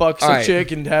just fucks a Alright.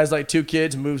 chick and has like 2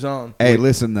 kids and moves on. Hey,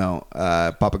 listen though,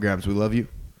 Papa Grimes, we love you.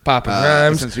 Papa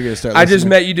Grimes. Since you're gonna start, I just listening.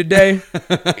 met you today.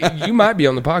 You might be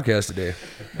on the podcast today.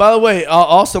 By the way,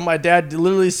 also my dad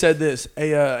literally said this.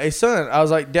 Hey, son, I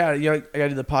was like, Dad, you know, I gotta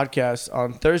do the podcast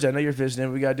on Thursday. I know you're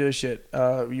visiting. We gotta do a shit.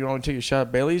 You want to take a shot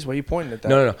at Bailey's? Why are you pointing at that?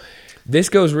 No. This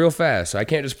goes real fast, so I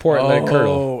can't just pour it and let it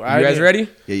curdle. You guys ready?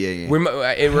 Yeah.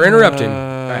 We're interrupting.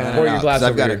 All right, pour your glass 'cause I've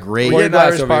over got here. a great- Pour We're your getting glass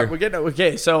Irish over car. here. We're getting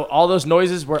okay. So all those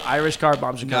noises were Irish car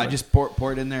bombs are No, coming. just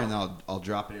pour it in there, and I'll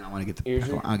drop it in. I want to get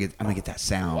the. I'm gonna get that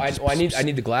sound. I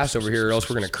need the glass over here, or else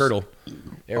we're gonna curdle.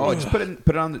 There we Oh, go. just put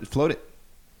it on. Float it.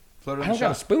 Float it I on don't the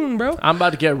got a shot. spoon, bro. I'm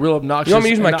about to get real obnoxious. You want me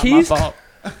to use and my not keys? fault.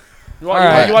 You want, All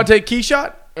right. you want to take a key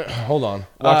shot? Hold on.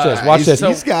 Watch this. Watch He's- this.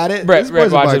 He's got it. Brett, This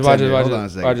boy's a watch this. Watch bartender. this. Watch Hold on a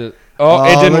this. second. Watch this. Oh,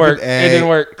 it Oh, didn't look work. at- It didn't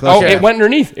work. close Oh, enough. it went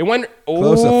underneath. It went.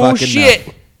 Close Oh fucking shit!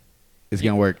 enough. It's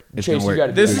gonna work. It's Chase, gonna you work.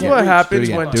 gotta This is what happens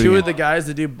when Do it two again. of the guys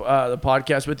that do the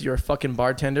podcast with you are fucking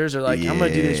bartenders are like, I'm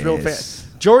going to do this real Yes.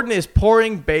 fast. Jordan is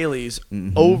pouring Baileys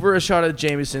over a shot of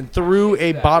Jameson through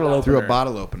a bottle opener. Through a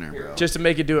bottle opener, bro. Just to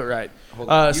make it do it right. You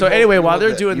So hold- anyway, you while hold they're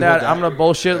that- doing you that, hold I'm going to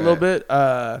bullshit a little bit.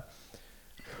 Oh,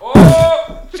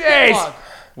 Chase!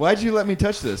 Why'd you let me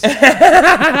touch this? All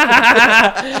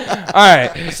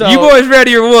right, So- you boys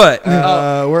ready or what?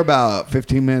 We're about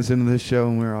 15 minutes into this show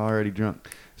and we're already drunk.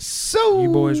 So you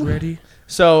boys ready?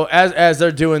 So as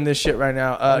they're doing this shit right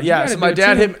now, you yeah. gotta So my do it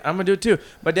dad too. hit. I'm gonna do it too.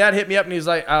 My dad hit me up and he's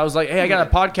like, I was like, hey, I got a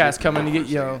podcast coming to get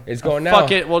you. Know, It's going now. Fuck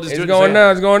it, we'll just it's do it. going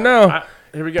now. It's going now.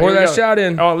 Here we go. Pour here we that go. shot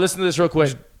in. Oh, listen to this real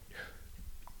quick.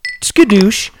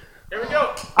 Skadoosh. Here we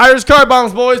go. Irish car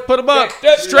bombs, boys. Put them up.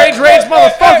 Yeah. Strange range,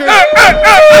 motherfuckers.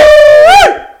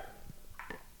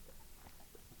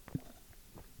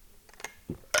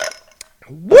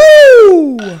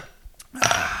 Woo!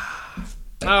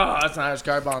 Oh, that's an Irish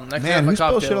car bomb. Next Man, who time,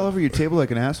 spilled a shit cocktail. all over your table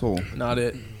like an asshole? Not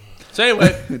it. So anyway,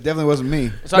 It definitely wasn't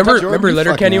me. so I touched- Remember you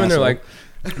Letterkenny fucking when they're asshole.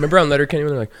 like, remember on Letterkenny when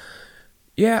they're like,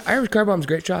 yeah, Irish car bomb's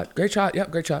great shot,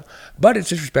 yep, great shot, but it's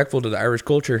disrespectful to the Irish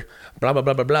culture, blah blah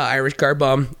blah blah blah. Irish car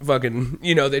bomb, fucking,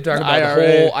 they talk The about IRA.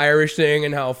 the whole Irish thing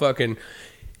and how fucking,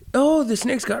 oh, the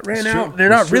snakes got ran out. true. They're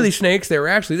It's not true. really snakes. They were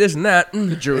actually this and that.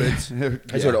 Druids.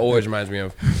 That's what it always reminds me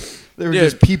of. They were Dude.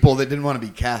 just people that didn't want to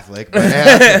be Catholic. But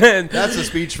that's a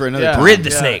speech for another Yeah. time. Rid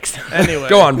the Yeah. snakes. Anyway,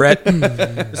 Go on, Brett.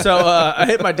 So I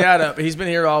hit my dad up. He's been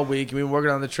here all week. We've been working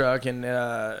on the truck, and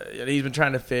he's been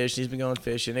trying to fish. He's been going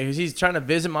fishing. He's trying to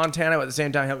visit Montana, but at the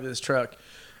same time help with his truck.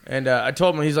 And I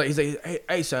told him, he's like,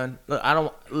 hey son, look,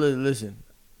 listen.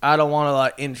 I don't want to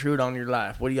like intrude on your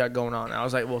life. What do you got going on? And I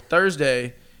was like, well,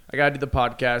 Thursday I gotta do the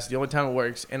podcast. The only time it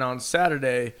works. And on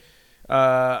Saturday,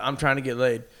 I'm trying to get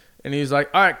laid. And he's like,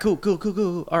 all right, cool.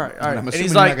 All right. I'm And assuming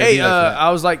he's you're like, not gonna hey, be like that.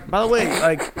 I was like, by the way,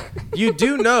 like, you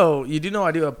do know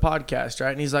I do a podcast,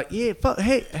 right? And he's like, yeah, fuck,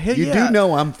 hey, hell You yeah. do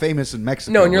know I'm famous in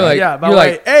Mexico. No, and you're right? like- Yeah, by you're the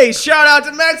way, like- hey, shout out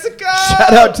to Mexico.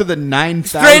 Shout out to the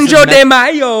 9,000. Stranger de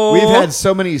Mayo. We've had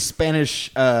so many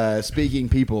Spanish speaking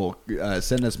people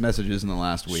send us messages in the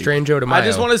last week. Stranger de Mayo. I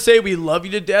just want to say we love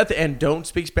you to death and don't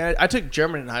speak Spanish. I took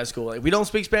German in high school. Like, we don't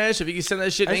speak Spanish. If you can send that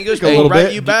shit in I English, speak a we'll little write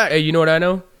bit. you back. Hey, you know what I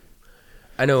know?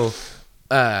 I know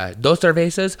dos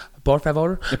cervezas, por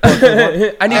favor.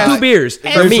 I need 2 beers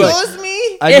for me.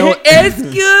 me? I know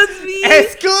Excuse me.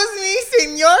 Excuse me,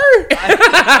 senor.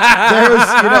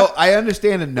 I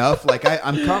understand enough. Like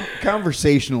I'm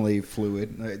conversationally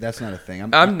fluid. That's not a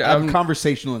thing. I'm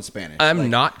conversational in Spanish. I'm Like,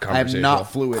 not I'm conversational.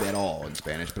 not fluid at all in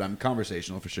Spanish, but I'm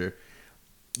conversational for sure.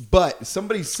 But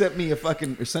somebody sent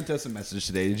us a message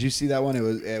today. Did you see that one? It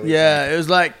was Yeah, it was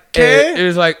like, It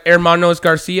was like Hermanos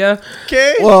Garcia,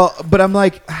 okay, Well, but I'm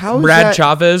like, how is Brad that?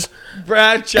 Chavez.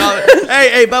 Brad Chavez.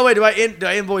 hey, by the way, do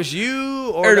I invoice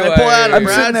you or Or do do I pull out I- of I'm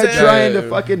Brad's sitting there end? trying to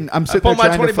fucking. I'm I sitting pull there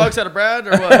my trying to 20 bucks out of Brad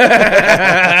or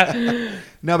what?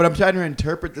 No, but I'm trying to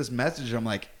interpret this message. I'm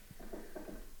like,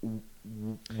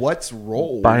 what's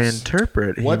roles? By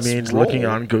interpret, he What's means roll? looking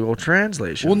on Google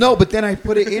Translation. Well, no, but then I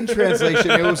put it in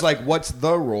translation. It was like, what's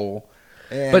the role?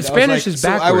 And But I was Spanish like, is so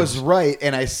I backwards. was right,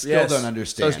 and I still Yes. don't So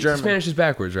understand. it's German. Spanish is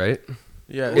backwards, right?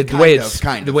 Yeah. Well, The kind way of, it's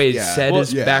kind the of, way it's yeah. said Well,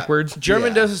 is yeah. backwards. German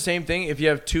Yeah. does the same thing. If you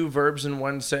have 2 verbs in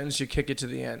one sentence, you kick it to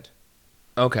the end.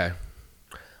 Okay,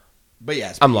 But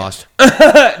yes, I'm lost.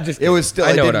 Just It was still.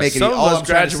 I It know didn't what I- make it. Some of All us I'm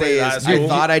trying to say graduated is, high I school.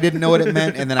 thought I didn't know what it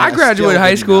meant, and then I graduated still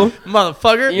high did school. not.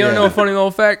 Motherfucker. You don't know a funny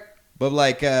little fact? But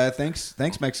like, thanks,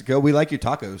 Mexico. We like your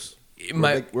tacos.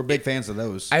 My- We're big fans of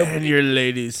those. And your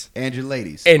ladies. And your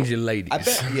ladies. And your ladies. I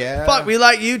bet. Yeah. Fuck, we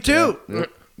like you too. No,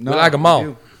 We like 'em all.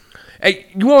 do. Hey,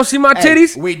 you want to see my Hey,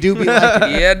 titties? we do be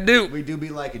liking. Yeah, I do. We do be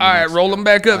liking. All you, right, Mexico. roll them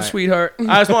back up, All right. sweetheart.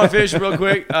 I just want to finish real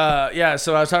quick. Yeah,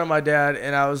 so I was talking to my dad,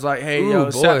 and I was like, "Hey, Ooh,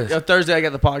 boys. Thursday I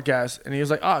got the podcast," and he was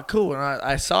like, "Oh, cool." And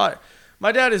I saw it.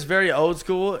 My dad is very old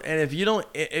school, and if you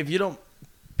don't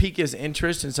pique his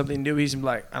interest in something new, he's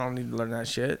like, "I don't need to learn that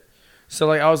shit." So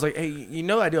like, I was like, "Hey, you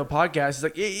know I do a podcast." He's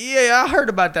like, "Yeah, I heard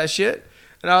about that shit,"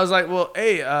 and I was like, "Well,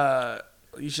 hey,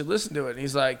 you should listen to it." And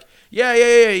he's like, "Yeah.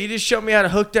 You just showed me how to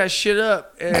hook that shit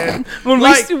up." And When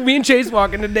like, me and Chase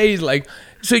walking today, he's like,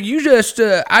 so you just,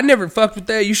 I never fucked with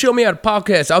that. You show me how to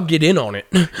podcast, I'll get in on it.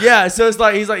 yeah, so it's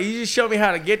like he's like, you just show me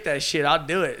how to get that shit, I'll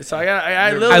do it. So I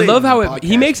I literally love how he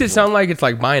podcast makes it before. sound like it's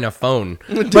like buying a phone,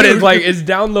 but it's like it's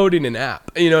downloading an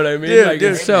app. You know what I mean? Dude, like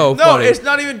dude. it's so no, funny. it's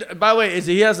not even. By the way,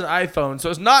 he has an iPhone, so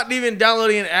it's not even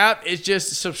downloading an app. It's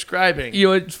just subscribing. You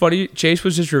know, it's funny. Chase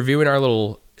was just reviewing our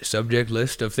little subject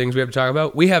list of things we have to talk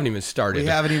about. We haven't even started. We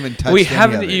haven't even touched. We any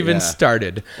haven't of it, even yeah.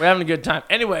 started. We're having a good time.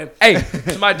 Anyway, Hey,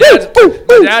 so my dad's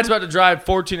My dad's about to drive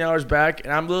 14 hours back,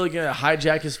 and I'm literally gonna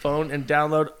hijack his phone and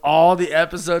download all the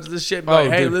episodes of this shit. But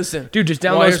hey, dude. listen, Dude, just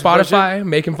Well, download here's bullshit. Spotify,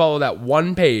 make him follow that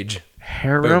one page.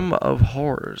 Harem of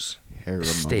Horrors. Harem of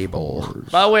Stable. Horrors.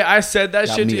 By the way, I said that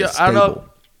Got shit to me you. a I don't know. stable.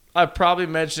 I probably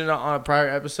mentioned it on a prior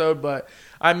episode, but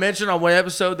I mentioned on one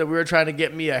episode that we were trying to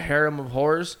get me a harem of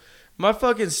horrors. My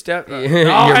fucking step.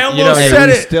 I almost Hey, said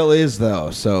he it. still is though.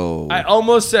 So I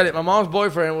almost said it. My mom's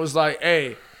boyfriend was like,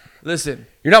 "Hey, listen,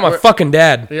 You're not my fucking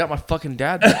dad. you're not my fucking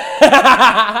dad."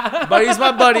 But he's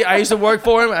my buddy. I used to work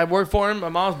for him. I worked for him. My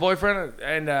mom's boyfriend,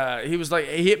 and he was like,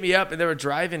 he hit me up, and they were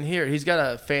driving here. He's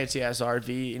got a fancy ass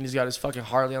RV, and he's got his fucking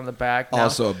Harley on the back. Now,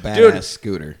 also a badass dude,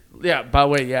 scooter. yeah. By the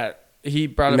way, yeah. He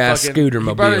brought a Mass fucking scooter he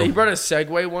mobile. brought a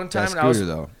Segway one time, That and I was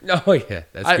scooter though. Oh yeah,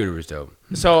 that scooter was dope.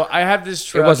 so I have this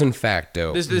truck. It was in fact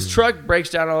dope. This truck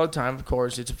breaks down all the time. Of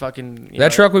course, it's a fucking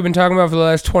That truck we've been talking about for the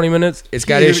last 20 minutes, it's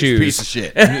got Huge issues. piece of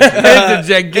shit. It's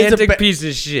a gigantic ba- piece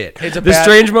of shit. it's a The bad-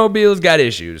 Strange Mobile's got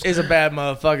issues. is a bad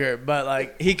motherfucker. But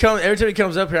like he comes every time he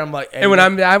comes up here, I'm like, hey, And when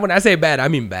when I say bad, I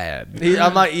mean bad.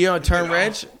 I'm like, you know, turn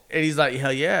wrench, and he's like,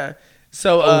 hell yeah.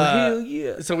 So hell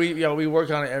yeah. So we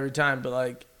work on it every time, but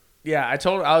like. Yeah, I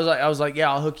told him, I was like,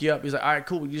 yeah, I'll hook you up. He's like, all right,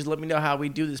 cool. You just let me know how we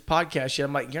do this podcast shit.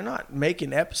 I'm like, you're not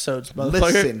making episodes, motherfucker.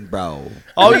 Listen, bro.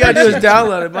 All you gotta do is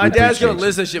download it. My dad's gonna appreciate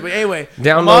listen to shit. But anyway, my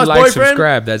Download, mom's like, boyfriend,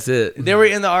 subscribe. That's it. they were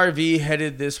in the RV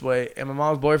headed this way, and my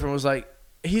mom's boyfriend was like,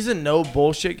 he's a no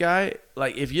bullshit guy.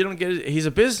 Like, if you don't get he's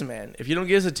a businessman. If you don't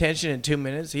get his attention in 2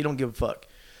 minutes, he don't give a fuck.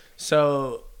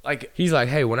 So, like, He's like,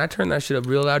 hey, when I turn that shit up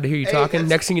real loud to hear you talking,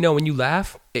 next thing you know, when you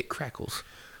laugh, it crackles.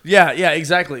 yeah,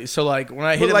 exactly. So, like, when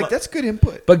I hit But him like up, that's good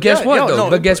input. But guess Yeah, what, no, though? no,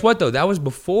 But guess what, though? That was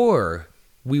before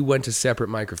we went to separate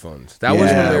microphones. That was when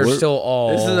Yeah, we were we're- still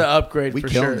all... this is an upgrade We for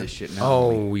killing sure. this shit now.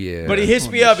 Oh, yeah. But he hits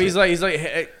me Killing up. this He's like,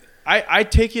 hey, I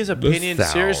take his opinion sound.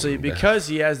 seriously because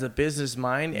he has the business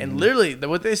mind, and literally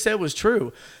what they said was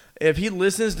true. If he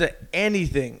listens to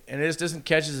anything and it just doesn't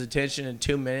catch his attention in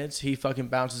 2 minutes, he fucking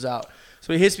bounces out.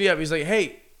 So he hits me up. He's like,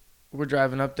 hey, we're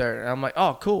driving up there. And I'm like,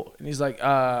 oh, cool. And he's like,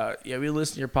 yeah, we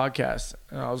listen to your podcast.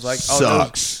 And I was like, oh,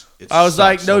 Sucks. It I was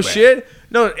like, sucks no so bad. shit.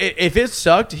 No, if it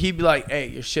sucked, he'd be like, hey,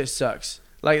 your shit sucks.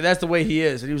 Like, that's the way he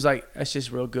is. And he was like, that's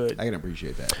just real good. I can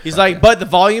appreciate that. He's like, but the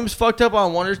volume's fucked up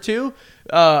on 1 or 2.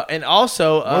 And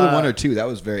also... More than 1 or 2. That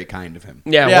was very kind of him.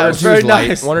 Yeah, Yeah, one or it's two very is light.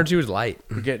 nice. 1 or 2 is light.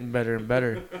 We're getting better and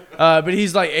better. But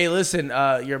he's like, hey, listen,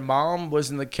 your mom was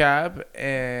in the cab,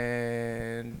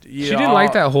 and... She didn't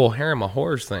like that whole harem of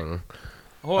horrors thing.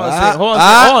 Hold on a second. Hold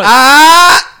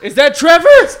on. Is that Trevor?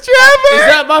 It's Trevor.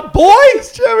 Is that my boy?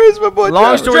 Trevor's my boy.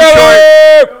 Long story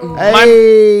Trevor. short,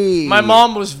 Hey. my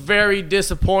mom was very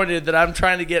disappointed that I'm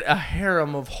trying to get a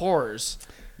harem of horrors.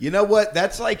 You know what?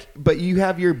 That's like, but you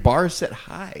have your bar set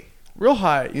high. Real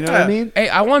high. You know what I mean? Hey,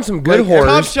 I want some good Like, horrors.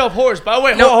 Top shelf horrors. By the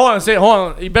way, hold on.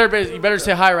 Hold on. You better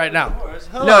say hi right now.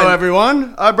 Hello,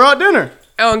 everyone. I brought dinner.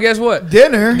 Oh, and guess what?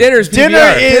 Dinner. Dinner's Dinner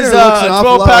PBR. is Dinner looks an awful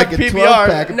 12 lot pack like a PBR. 12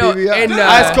 pack of No, PBR. and,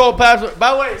 Ice cold pass.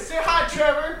 By the way, say hi,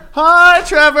 Trevor. Hi,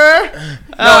 Trevor.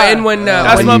 No, and when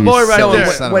That's when, my boy right so there.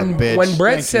 Son of a when bitch. when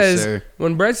Brett Thank you, says sir.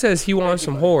 when Brett says he wants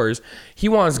some whores, he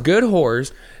wants good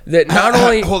whores that not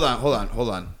only hold on.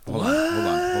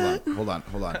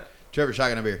 Trevor,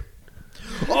 shotgun over here.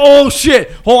 Oh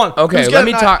shit! Hold on. Okay, Who's let getting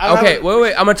me that? talk. I don't Okay, have-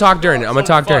 wait. I'm gonna talk during it. I'm gonna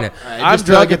talk during it. I'm Just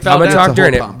drunk get and fell I'm gonna That's down. talk a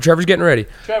during whole it. pump. Trevor's getting ready.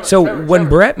 Trevor, So Trevor, when Trevor.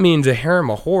 Brett means a harem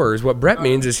of whores, what Brett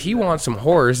means is he wants some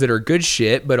whores that are good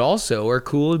shit, but also are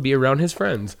cool to be around his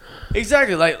friends.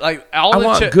 Exactly. Like all I the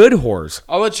want good whores.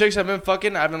 all the chicks I've been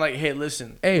fucking. I've been like, hey,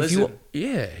 listen. Hey, if listen,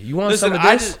 you want listen. some of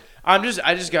this?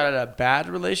 I just got a bad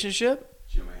relationship.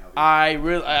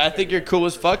 I think you're cool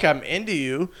as fuck. I'm into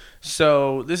you.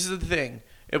 So this is the thing.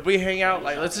 If we hang out,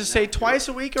 like, let's just say twice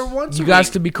a week or once You a got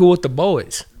week. to be cool with the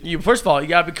boys. First of all, you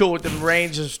gotta be cool with the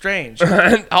range of strange.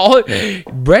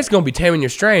 Brett's gonna be taming your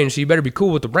strange, so you better be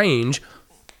cool with the range.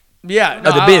 Yeah, Of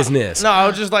the business. No, I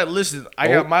was just like, listen, I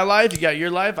Oh. got my life, you got your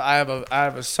life. I have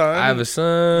a son. I have a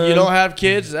son. You don't have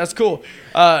kids. That's cool.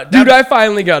 Dude, I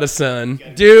finally got a son.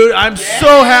 Dude, I'm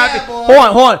so happy.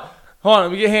 Hold on.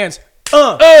 Let me get hands.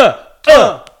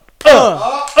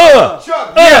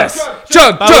 Yes.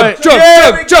 Chug, By the way-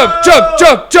 chug.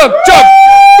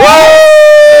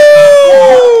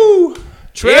 Woo!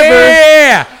 Trevor.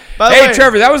 Yeah. By the Hey, way-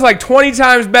 Trevor, that was like 20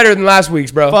 times better than last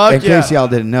week's, bro. Fuck In yeah. case y'all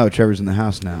didn't know, Trevor's in the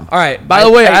house now. All right. By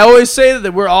the way, I always say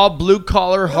that we're all blue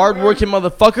collar, hardworking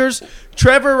motherfuckers.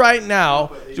 Trevor right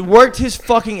now worked his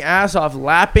fucking ass off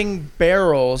lapping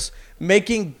barrels,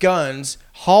 making guns,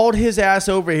 hauled his ass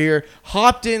over here,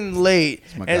 hopped in late,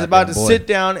 my and is about to goddamn boy. sit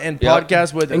down and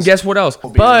podcast with us. And guess what else?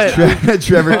 But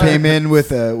Trevor came in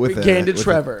with a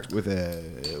Trevor.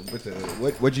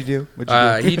 What'd you do? What'd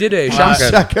you do? He did a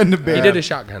shotgun. Shotgun the bear. He did a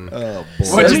shotgun. Oh boy.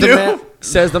 What'd you do?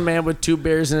 Says the man with 2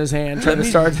 beers in his hand, trying to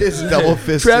start. His double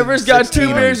fist. Trevor's got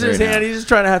 2 beers in his hand. He's just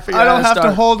trying to figure out I don't how have to to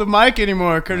start. hold a mic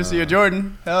anymore, courtesy of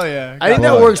Jordan. Hell yeah. I think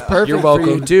that Boy. works perfect You're for you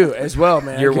welcome. too, as well,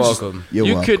 man. You're 'Cause welcome. You're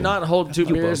you welcome. could not hold 2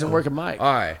 beers and work a mic.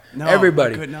 All right, No,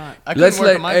 everybody. I could not. I couldn't Let's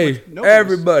work a let mic with no beers.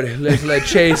 everybody. Let's let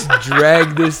Chase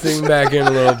drag this thing back in a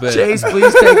little bit. Chase,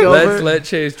 please take over. Let's let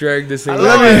Chase drag this thing.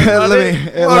 love back.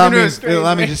 it.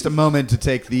 Allow me just a moment to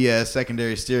take the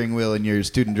secondary steering wheel in your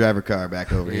student driver car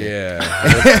back over here. Yeah.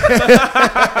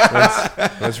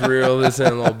 Let's reel this in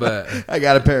a little bit. I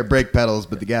got a pair of brake pedals,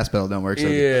 but the gas pedal don't work. So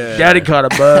Yeah. Daddy caught a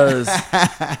buzz.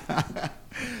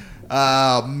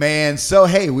 Oh man. So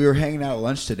hey, we were hanging out at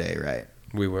lunch today, right?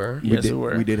 We were. Yes, did, we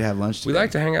were. We did have lunch We today.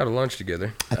 like to hang out at lunch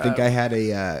together. I think I had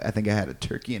a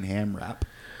turkey and ham wrap.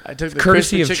 I took the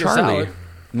Courtesy crispy of chicken Charlie. salad.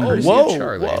 Courtesy Whoa, of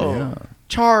Charlie. whoa.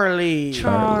 Charlie.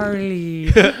 Charlie.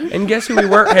 And guess who we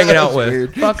weren't hanging out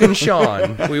with? Fucking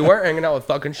Sean. We weren't hanging out with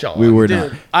fucking Sean. We were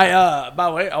Dude, not. by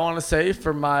the way, I want to say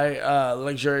for my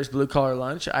luxurious blue collar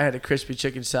lunch, I had a crispy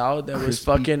chicken salad that was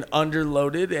fucking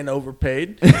underloaded and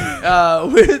overpaid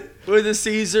with a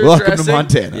Caesar Welcome dressing. to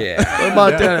Montana. Yeah.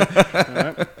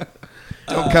 Montana.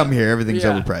 Don't come here. Everything's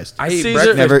yeah. overpriced. I ate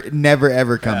Caesar- breakfast. Never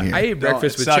ever come here. I ate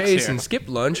breakfast it with sucks Chase here. and skipped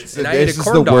lunch, and I ate This a is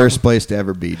corn the dog. worst place to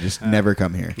ever be. Just never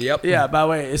come here. Yep. Yeah, by the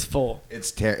way, it's full.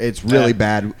 It's really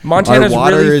bad. Montana's Our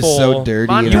water really is so full. dirty.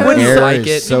 Montana's- and You wouldn't our air like is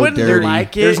it. So You wouldn't dirty.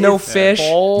 like it. There's no It's fish.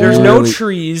 full. There's no Really-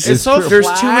 trees. It's so There's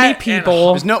flat too many and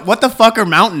people. There's no. What the fuck are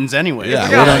mountains anyway? Yeah, It's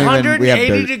we got don't even- we have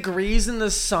 180 dirt. degrees in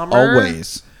the summer.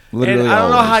 Always. Literally And I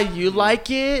don't know how always. you like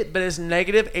it, but it's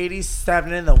negative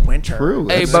 87 in the winter. True.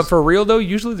 Hey, That's but for real though,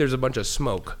 usually there's a bunch of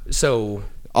smoke. So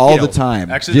all you know, the time.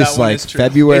 Actually, just that one like is true.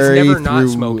 February It's never not through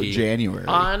smoky. January.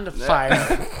 On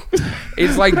fire.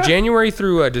 it's like January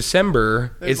through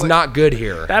December. It's like- not good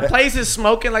here. That place is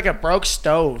smoking like a broke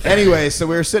stove. Anyway, so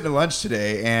we were sitting at lunch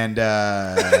today, and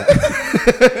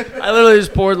I literally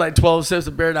just poured like 12 sips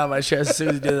of beer down my chest as soon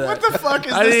as you did that. What the fuck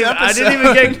is I this didn't, episode? I didn't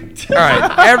even get. All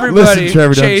right, everybody. Listen,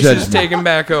 Trevor, don't Chase judge is me. taking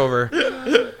back over.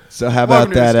 so how about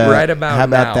Welcome to that? right about how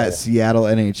about now. that Seattle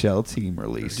NHL team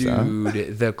release? Huh?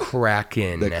 Dude, the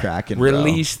Kraken. The Kraken, bro.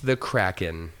 Release the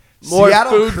Kraken. More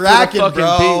Seattle food for the Kraken, fucking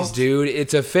bro. beast. Dude,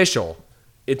 it's official.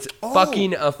 It's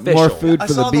fucking official. More food I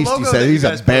for the saw the beast. He logo said that he's you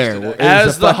a guys bear. posted. He's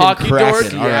As a the fucking hockey Kraken,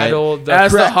 dork, all right? Seattle, the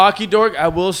As the Kra- hockey dork, I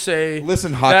will say.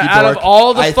 Listen, that hockey out dork. of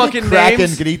all the I fucking think Kraken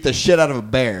names, could eat the shit out of a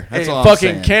bear. That's it all I'm fucking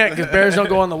saying. can't because bears don't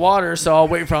go in the water. So I'll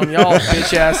wait for y'all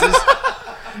bitch asses.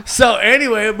 So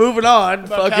anyway, moving on.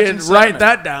 about Fucking catching write salmon?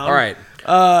 that down. All right.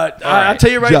 I'll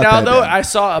tell you right Jot now, that though, down. I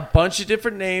saw a bunch of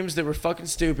different names that were fucking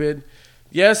stupid.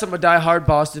 Yes, I'm a diehard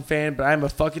Boston fan, but I'm a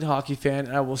fucking hockey fan.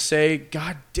 And I will say,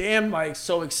 god damn, I'm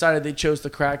so excited they chose the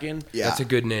Kraken. Yeah. That's a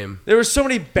good name. There were so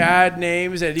many bad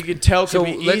names that you could tell could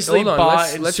be easily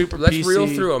bought and Let's super let's PC. reel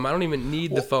through them. I don't even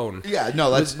need the phone. Yeah, no,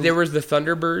 let's. There was the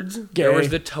Thunderbirds. Gay. There was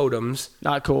the Totems.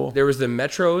 Not cool. There was the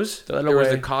Metros. Throw that There was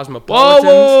away. the Whoa, Cosmopolitans.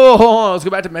 whoa, hold on. Let's go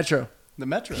back to Metro. The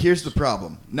Metro. Here's the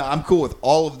problem. No, I'm cool with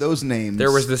all of those names. There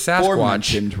was the Sasquatch.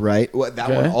 aforementioned, right? Well, that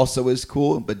Okay. one also is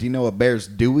cool. But do you know what bears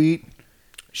do eat?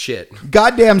 Shit.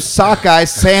 Goddamn sockeye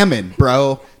salmon,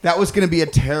 bro. That was going to be a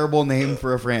terrible name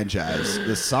for a franchise.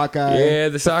 The sockeye. Yeah,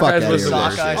 the Sockeyes was the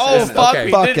worst. Sockeye Oh, salmon. fuck Okay.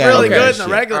 me. Fuck Did out really of good here. in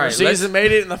the regular All right, season.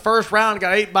 Made it in the first round.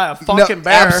 Got ate by a No, fucking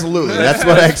bear. absolutely. That's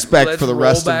what I expect Let's for the roll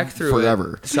rest back of through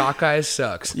forever. It. Sockeyes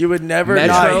sucks. You would never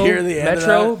Metro, not hear the end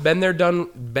Metro, of that. been there, done.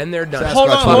 Been there, done. Hold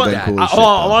on, Sasquatch hold would've on. been cool as Hold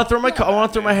on. shit, I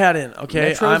want to throw my hat in. Okay,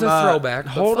 Metro's a throwback,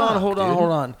 but Hold on, fuck, hold on, dude.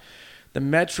 hold on. The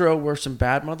Metro were some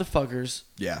bad motherfuckers.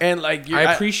 Yeah. and like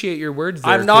I appreciate your words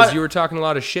there I'm because not- you were talking a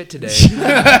lot of shit today.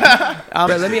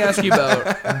 But let me ask you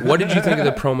about what did you think of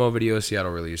the promo video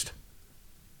Seattle released?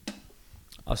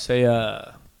 I'll say,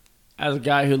 as a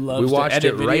guy who loves We to watched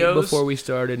edit it right videos, before we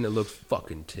started, and it looked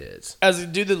fucking tits. as a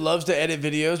dude that loves to edit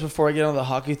videos before I get on the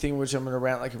hockey thing, which I'm gonna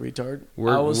rant like a retard.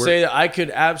 We're- I will we're- say that I could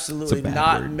absolutely It's a bad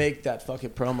not word. make that fucking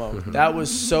promo. That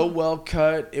was so well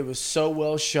cut. It was so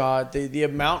well shot. The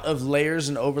amount of layers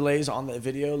and overlays on the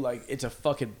video, like it's a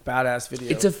fucking badass video.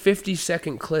 It's a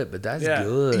 50-second clip, but that's Yeah.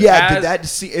 good. Yeah, As- did that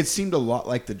see? It seemed a lot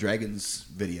like the Dragons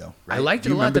video. Right? I liked Do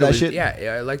it a you lot. remember That it that was, shit?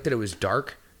 yeah, I liked that it was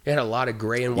dark. It had a lot of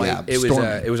gray and white. Yeah, it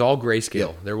stormy. was all grayscale.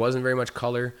 Yeah. There wasn't very much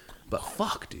color, but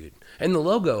fuck, dude. And the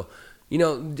logo, you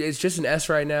know, it's just an S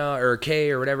right now or a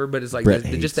K or whatever, but it's like Brett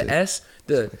just the hates S,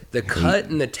 the cut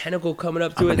and the tentacle coming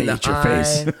up to I'm it and gonna the eat your eye.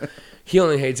 face. He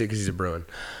only hates it because he's a Bruin.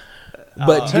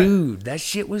 But dude, that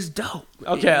shit was dope.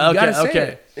 Okay, You gotta say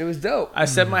okay. It was dope. I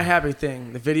said my happy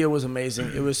thing. The video was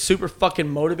amazing. It was super fucking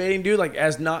motivating, dude. Like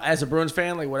as a Bruins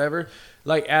fan, like whatever.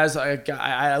 Like as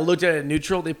I looked at it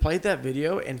neutral, they played that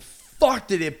video and fuck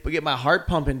did it get my heart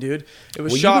pumping, dude. It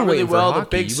was shot really well. The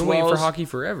big You've been waiting for swells. hockey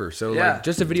forever, so Yeah. like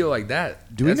just a video like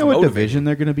that. Do we that's know what motivating. division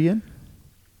they're going to be in?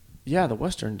 Yeah, the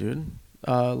Western, dude.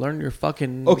 Learn your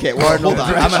fucking. Okay, well, hold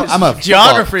on. I'm a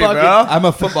Geography, football, bro. I'm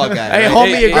a football guy. Hey, right? homie,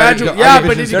 you hey, graduate. our Yeah, but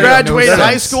division's did you gonna make no graduate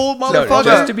high sense. school, No, motherfucker?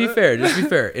 just to be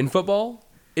fair, in football,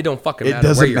 it don't fucking It matter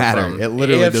doesn't where you're matter. from. It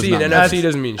literally AFC does not and matter. NFC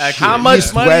doesn't mean shit. How much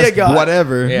East, money West, you got?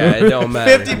 whatever. Yeah, it don't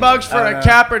matter. $50 for I a don't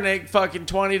know. Kaepernick, fucking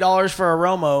 $20 for a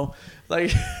Romo.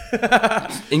 Like,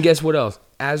 And guess what else?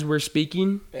 As we're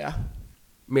speaking, yeah.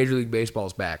 Major League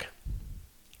Baseball's back.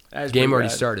 That's Game pretty already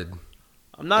rad. started.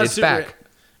 I'm not It's super back.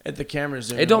 at the camera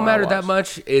zoom. It don't while I matter that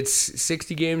watch. much. It's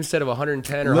 60 games instead of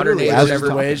 110 or Literally, 108 or as whatever.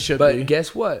 the way it should but be.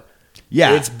 guess what?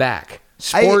 Yeah. It's back.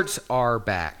 Sports are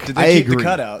back. Did I they keep agree. the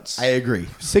cutouts? I agree.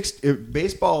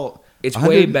 Baseball. It's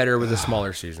way better with a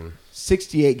smaller season.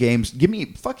 68 games. Give me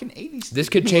fucking 80. This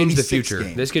could give me change the 86 future.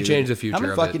 games, This could dude. change the future How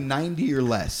many of it. fucking 90 or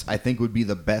less? I think would be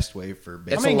the best way for It's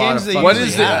baseball. many a lot games of they fucking What usually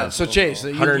is have? it? So Chase, you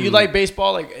 100 like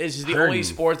baseball? Like, is the 100 only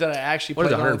sport that I actually what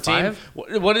is play it, on a team?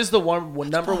 105? What is the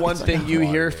number one It's thing like you a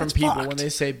hear lot. from It's people fucked. when they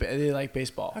say they like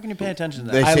baseball? How can you pay attention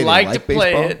to They that? say I they like like to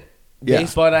play baseball? it, Yeah.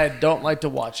 but I don't like to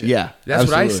watch it. Yeah. That's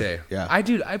what I absolutely. say. Yeah.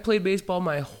 I played baseball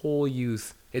my whole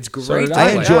youth. It's great did to I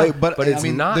play, enjoy, but it's I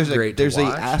mean, not there's great there's to a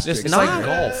watch. asterisk. It's like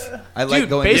golf. I like Dude,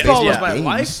 going baseball to was baseball my games.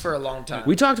 life for a long time.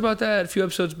 We talked about that a few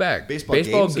episodes back. Baseball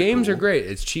games games are are cool. great.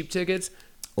 It's cheap tickets.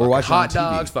 Or fucking watching on hot TV.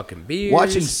 dogs, fucking beers.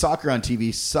 Watching soccer on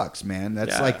TV sucks, man.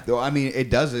 That's Yeah. like, though. I mean, it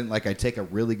doesn't. Like, I take a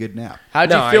really good nap. How'd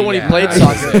No, you feel when yeah, you played I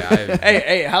soccer? would say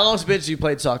Hey, how long's it been since you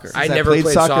played soccer? I Since never played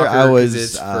soccer I 'cause was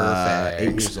it's for 8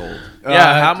 fags. years old.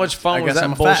 Yeah, how much fun I was guess that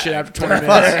I'm a bullshit fat. after 20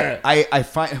 minutes? I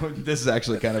find this is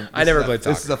actually kind of. I never this is a- played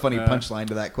This is soccer. a funny punchline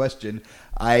to that question.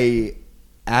 I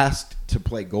asked to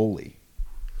play goalie.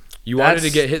 You wanted to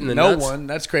get hit in the no nuts? one.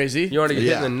 That's crazy. You wanted to get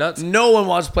hit in the Yeah. nuts? No one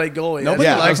wants to play goalie. Nobody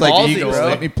Yeah, That's I was likes like, ballsy, you Eagles, bro.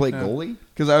 let me play goalie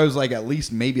because I was like, at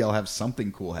least maybe I'll have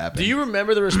something cool happen. Do you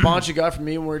remember the response you got from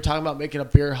me when we were talking about making a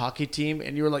beer hockey team?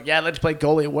 And you were like, "Yeah, let's play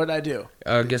goalie." What did I do?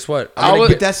 Guess what? I was-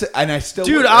 But that's and I still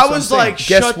Dude, would. That's I what I'm was saying. like,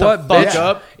 Guess "Shut what, the fuck bitch?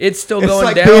 up." It's still It's going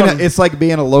like down. it's like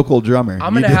being a local drummer.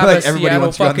 I'm You gonna do, have like, a everybody Seattle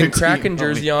wants you on their fucking Kraken team,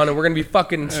 jersey homie. on, and we're gonna be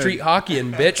fucking street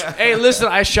hockeying, bitch. Hey, listen,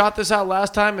 I shot this out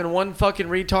last time, and one fucking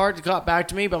retard got back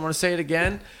to me, but I'm gonna say it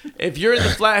again. If you're in the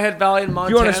Flathead Valley in Montana,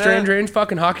 You want a strange range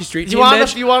fucking hockey street you team, want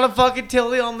bitch? you want a fucking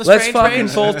tilly on the Let's strange fucking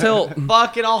range? full tilt,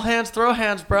 Fucking all hands, throw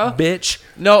hands, bro. bitch.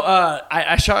 No,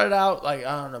 I shot it out like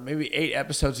I don't know, maybe 8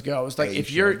 episodes ago. I was like, Hey,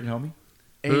 if you're homie.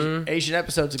 Asian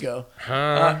episodes ago,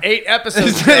 Huh? 8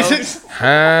 episodes ago,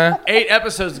 Huh? 8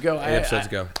 episodes ago, 8 episodes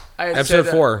ago. I had Episode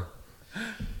said, 4.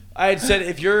 I had said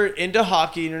if you're into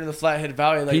hockey and you're in the Flathead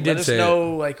Valley, like He let did us say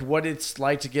know like what it's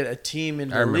like to get a team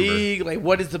in I the remember. league. Like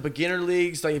what is the beginner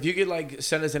leagues? Like if you could like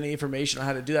send us any information on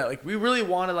how to do that. Like we really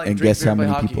want to like And drink guess beer how and play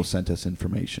many hockey. people sent us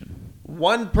information?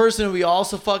 One person who we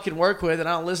also fucking work with, and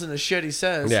I don't listen to shit he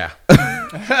says. Yeah.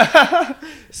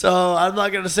 So I'm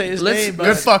not gonna say his name, but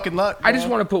Good fucking luck. I just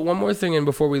want to put one more thing in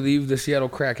before we leave the Seattle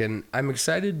Kraken. I'm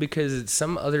excited because it's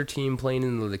some other team playing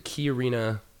in the Key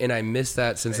Arena, and I miss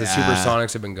that since the Yeah.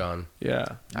 Supersonics have been gone. yeah.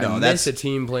 I No, miss that's- a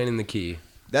team playing in the Key.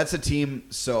 That's a team.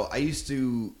 So I used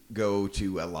to go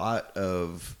to a lot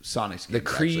of Sonics games. The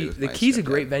actually, with my Key's a stepdad.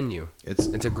 great venue.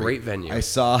 It's a great venue. I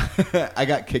saw. I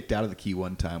got kicked out of the Key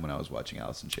one time when I was watching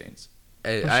Alice in Chains.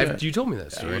 You told me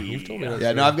that story. You've told me that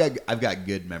Yeah, story. no, I've got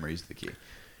good memories of the Key.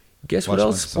 Guess what Watch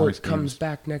else my sport Sonics comes games.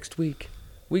 back next week?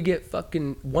 We get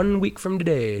fucking 1 week from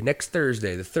today, next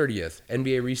Thursday, the 30th,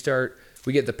 NBA restart.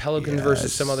 We get the Pelicans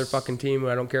versus some other fucking team who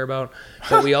I don't care about.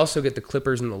 But we also get the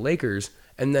Clippers and the Lakers,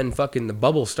 and then fucking the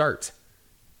bubble starts.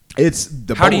 It's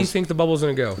the. How do you bubbles- think the bubble's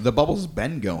gonna go? the bubble's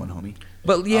been going, homie?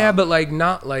 But yeah, but like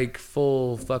not like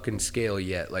full fucking scale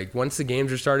yet. Like once the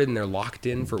games are started and they're locked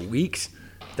in for weeks,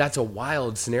 that's a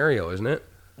wild scenario, isn't it?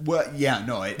 Well, yeah,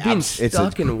 no, Being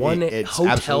stuck in one it's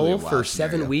absolutely hotel a for wild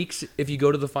 7 scenario. weeks if you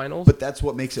go to the finals. But that's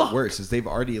what makes it worse. Is they've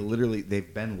already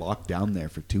they've been locked down there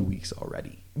for 2 weeks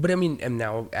already. But I mean, and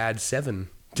now add 7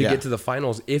 to Yeah. get to the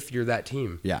finals if you're that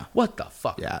team. Yeah. What the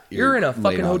fuck? Yeah, You're in a late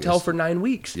fucking hotel August. for 9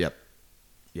 weeks. Yep.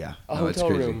 Yeah. A no, it's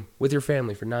hotel crazy. room with your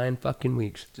family for 9 fucking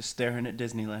weeks. Just staring at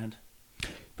Disneyland,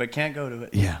 but can't go to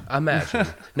it. Yeah. Imagine.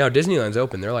 No, Disneyland's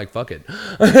open. They're like, fuck it.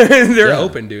 They're Yeah.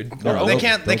 open, dude. They're No, They open.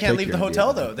 can't. They they'll can't take leave you the and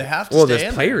hotel be able though. to- They have to Well, stay the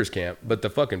in. players can't, but the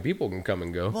fucking people can come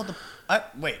and go. Well,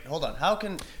 wait, hold on. How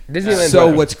can Disneyland's So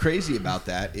open. what's crazy about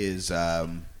that is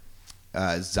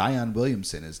Zion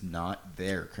Williamson is not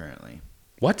there currently.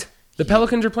 What? The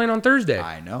Pelicans are playing on Thursday.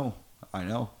 I know.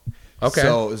 Okay.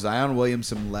 So Zion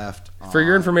Williamson left. For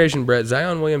your information, Brett,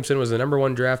 Zion Williamson was the number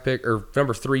 1 draft pick or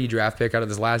number 3 draft pick out of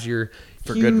this last year.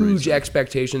 For Huge good reason.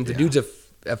 expectations. The dude's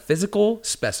a physical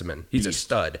specimen. He's a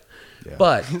stud. Yeah.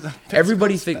 But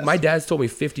everybody think my dad's told me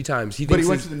 50 times. But he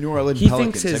went to the New Orleans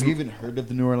Pelicans. His, Have you even heard of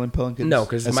the New Orleans Pelicans? no,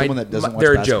 because someone that doesn't watch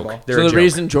they're a basketball? joke. They're So a the joke.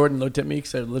 reason Jordan looked at me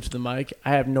because I lifted the mic,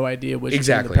 I have no idea which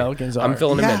team the Pelicans are. I'm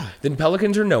filling him Yeah. in. The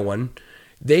Pelicans are no one.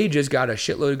 They just got a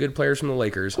shitload of good players from the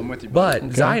Lakers. I'm with you, but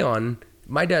buddy. Zion,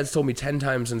 my dad's told me 10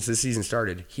 times since the season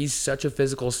started, he's such a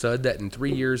physical stud that in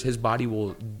 3 years his body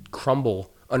will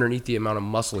crumble underneath the amount of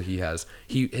muscle he has.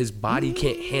 His body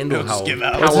can't handle how give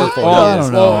out. powerful I he is.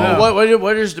 don't know.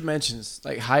 What are his dimensions?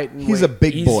 Like height and He's weight? a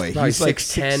big He's boy. probably He's like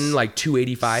 6'10", like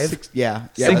 285. Yeah.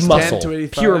 Big Six- muscle, 10 to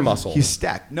 85. pure muscle. He's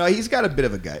stacked. No, he's got a bit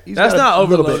of a gut. He's That's got a not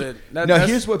little bit- overloaded. No, That's-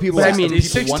 here's what people. But I mean, people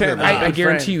he's wonder 6'10". about. I Big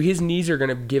guarantee frame. you, his knees are going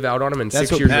to give out on him in That's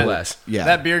 6 what years or Pat- less. Yeah,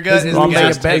 That beer gut His is knees- gas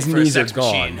his tank for a knees are sex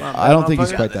gone. machine. I don't think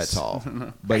he's Motherfucker. quite that tall,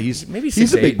 but he's Maybe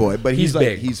he's a 6'8". big boy. But He's he's like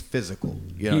big. he's physical.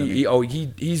 You know what I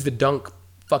mean? He's the dunk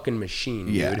fucking machine,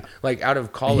 Yeah. dude. Like out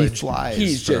of college, flies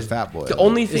he's for a just fat boy. The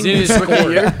only thing Is it he his rookie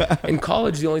scored year? in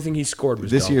college, the only thing he scored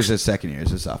was This dunks. year's his second year.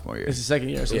 It's his sophomore year. It's his second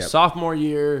year. So Yeah. sophomore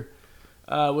year,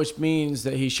 which means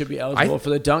that he should be eligible for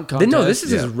the dunk contest. No, this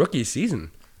is Yeah. his rookie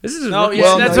season. This is his No, rookie yeah,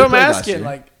 Well, that's no, what he I'm played last asking. year.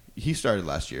 Like, He started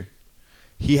last year.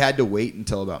 He had to wait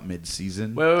until about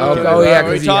mid-season. wait, wait, Oh, wait, oh wait, yeah, are we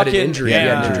because he had an talking- injury. Yeah, He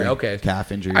had an yeah. injury. Okay.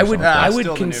 Calf injury. I or would something. I still would the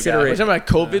new consider guy. We're it. talking about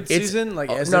COVID It's- season,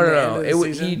 like as no, in the no, end no. of the It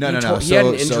was season? No. he had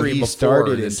an So injury he before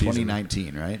started in this season.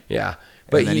 2019, right? Yeah,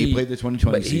 but then he played the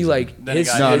 2020 But he season. like Then he his,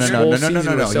 got his injured. whole no. season was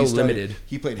so He started- limited.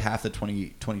 He played half the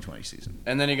 2020 season.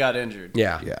 And then he got injured.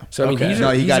 Yeah, Yeah. So I mean, Okay. he's No,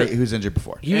 a, he he's got a, it. He was injured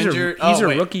before. He's Injured- a oh,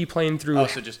 wait. rookie playing through Oh,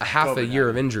 so just a half a COVID year now.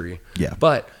 of injury. Yeah.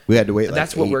 But We had to wait. Like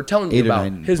that's what we're telling you 8 or about.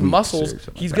 9 His weeks muscles, or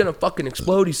something he's like gonna fucking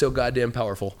explode. He's so goddamn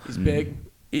powerful. He's big.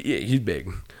 Yeah, he's big.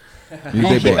 that. He's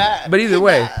a big boy. But either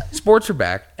way, sports are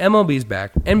back. MLB's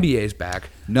back. NBA's back.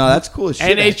 No, that's cool as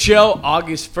shit. NHL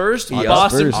August 1st. August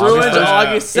Boston 1st. Bruins August 1st.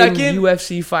 August In 2nd.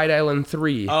 UFC Fight Island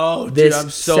 3. Oh, dude, this I'm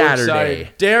so Saturday. excited.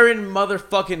 Darren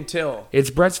motherfucking Till. It's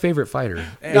Brett's favorite fighter.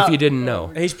 Yeah. If you didn't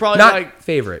know, He's probably not like-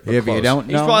 favorite. But If you close. don't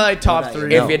know, He's probably like top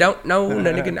 3. If you don't know,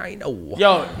 then nigga, now you know.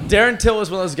 Yo, Darren Till is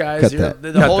one of those guys. Cut You're, that.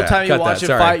 the Cut whole that. time you Cut watch that. him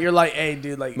Sorry. fight, you're like, hey,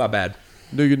 dude, like, My bad.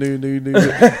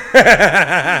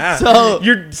 so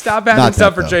You're stop adding Not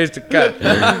stuff that, for Chase to cut.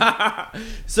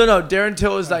 So no, Darren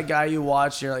Till is that guy you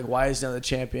watch. And you're like, why is he not the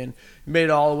champion? He made it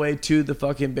all the way to the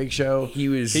fucking big show. He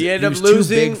was He ended up too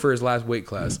losing. big for his last weight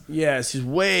class. Yes, he's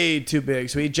way too big.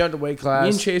 So he jumped a weight Me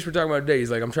class. and Chase were talking about today.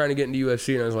 He's like, I'm trying to get into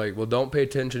UFC, and I was like, well, don't pay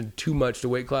attention too much to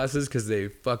weight classes because they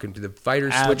fucking the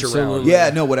fighters switch around. Absolutely.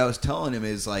 Yeah, no. What I was telling him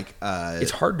is like,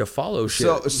 It's hard to follow shit.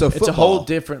 so it's football, a whole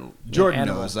different Jordan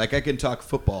animal. knows. Like I can talk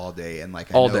football all day, and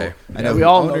like All I know, day. I know we who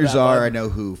all know owners that, are. bud. I know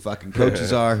who fucking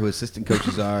coaches are, who assistant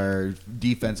coaches are,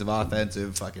 defensive,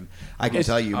 offensive. Fucking, I can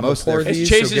tell you I'm most a poor of their. these,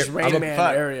 It's so Chase's get- Rain I'm a Man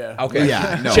fuck. area. Okay.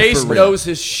 Yeah, no, Chase for real. knows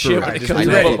his shit when real. it Just- comes I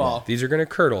to know. football. These are gonna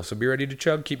curdle, so be ready to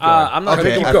chug. Keep going. I'm not Okay,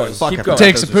 gonna keep going. fuck, Keep I going. forgot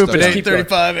Takes a those are poop at stuff.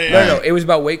 8:35 a.m. No, it was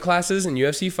about weight classes and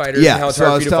UFC fighters and how Yeah, it's so I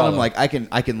hard for was you to telling follow. him like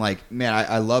I can like man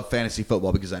I love fantasy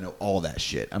football because I know all that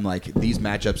shit. I'm like these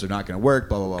matchups are not going to work.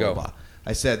 Blah blah blah Go. blah blah.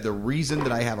 I said the reason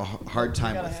that I have a hard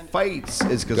time with fights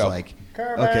is because Go. like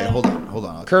okay hold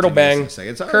on I'll Curdle continue bang. this in a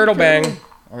second. Sorry, Curdle bang.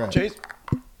 All right. Chase.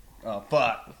 Oh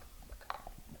fuck.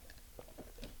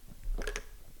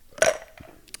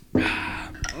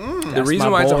 The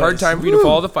reason why it's a hard time for you to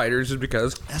follow the fighters is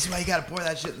because That's why you got to pour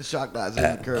that shit in the shot glass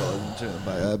and curdle.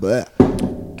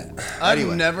 I've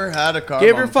Anyway. never had a car.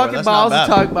 Give your fucking balls a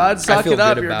tug, bud. Suck feel it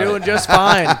up. good You're about doing it. just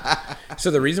fine.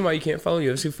 so the reason why you can't follow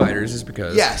UFC fighters is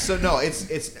because Yeah, so no,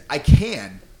 it's I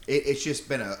can. It's just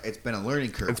been a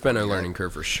learning curve. it's been a learning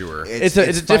curve for sure. It's a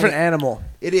different finding- animal.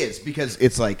 It is because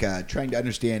it's like trying to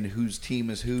understand whose team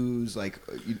is whose. Like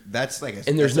that's like,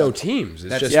 And there's that's no a- teams. It's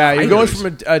that's- just Yeah, you're going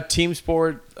fighters. from a team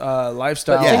sport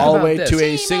lifestyle But think all the about way this. to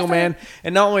a single man,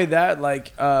 and not only that,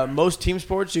 like most team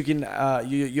sports, you can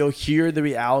you'll hear the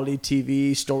reality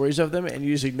TV stories of them, and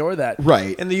you just ignore that.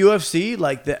 Right. In the UFC,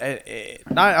 like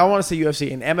I want to say UFC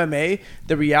in MMA,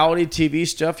 the reality TV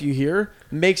stuff you hear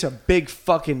makes a big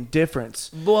fucking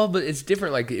difference. Well, but it's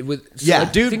different. Like with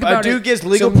Yeah. so think A about dude it. gets So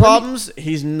legal let me- problems,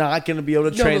 he's not going to be able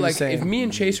to No, train but like the same. if me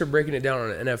and Chase are breaking it down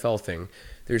on an NFL thing,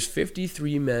 there's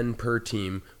 53 men per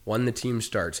team when the team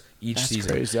starts each That's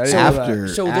season. crazy. I didn't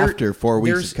know that. After 4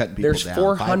 weeks there's- of cutting people there's down,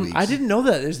 400 5 weeks. I didn't know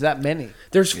that there's that many.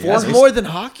 There's Yeah. 400 That's more than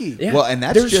hockey. Yeah. Well, and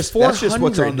that's There's just what's on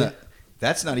 400. the.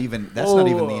 That's not even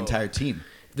the entire team.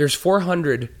 There's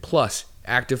 400 plus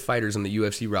active fighters on the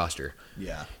UFC roster.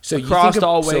 Yeah. So Across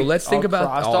all so weight- let's think about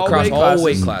across all all weight weight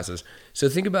classes. classes. So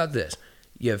think about this.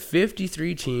 You have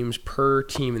 53 teams per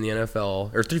team in the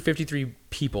NFL, or 353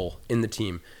 people in the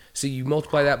team. So you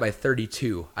multiply that by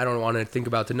 32. I don't want to think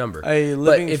about the number. A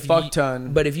living fuck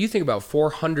ton. But if you think about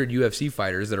 400 UFC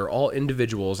fighters that are all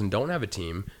individuals and don't have a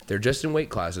team, they're just in weight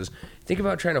classes. Think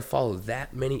about trying to follow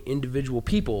that many individual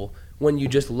people when you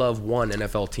just love one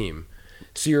NFL team.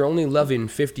 So you're only loving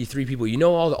 53 people. You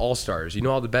know all the all-stars. You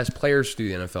know all the best players through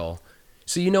the NFL.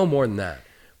 So you know more than that.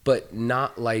 But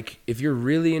not like, if you're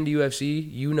really into UFC,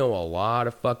 you know a lot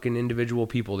of fucking individual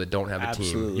people that don't have a team.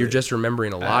 Absolutely. You're just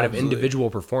remembering a lot of individual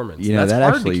performance. You know, That's that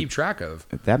hard actually- to keep track of.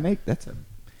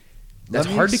 That's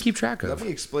hard to keep track of. Let me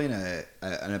explain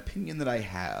an opinion that I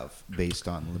have based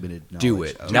on limited knowledge. Do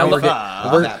it. of- Now look of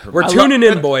that we're purpose. tuning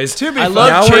in, boys. I Now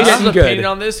love we're Chase's getting good. opinion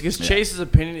on this because Chase's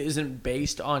opinion isn't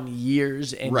based on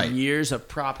years and Right. years of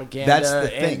propaganda That's the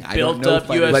thing. and I don't built know up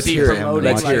if I UFC Let's hear it. promoting.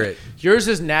 Let's Like, hear it. Yours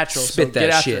is natural. Spit so that get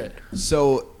after shit.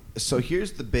 it. So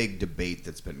here's the big debate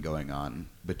that's been going on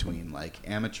between like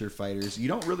amateur fighters. You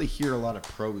don't really hear a lot of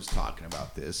pros talking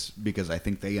about this because I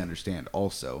think they understand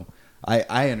also.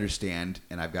 I understand,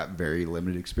 and I've got very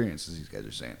limited experience, as these guys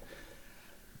are saying.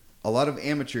 A lot of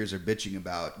amateurs are bitching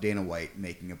about Dana White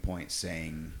making a point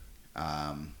saying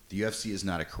the UFC is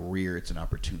not a career, it's an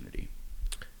opportunity.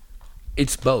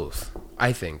 It's both,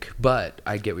 I think. But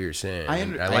I get what you're saying. I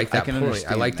like that can point. I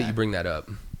understand like that you that. bring that up.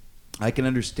 I can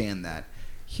understand that.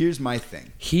 Here's my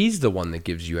thing. He's the one that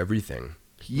gives you everything.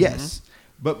 Yes,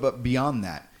 but beyond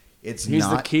that, it's He's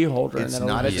the not key holder in It's that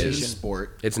not a team organization.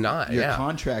 sport. It's not. Your Yeah.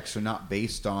 contracts are not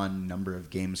based on number of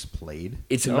games played.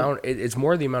 It's It's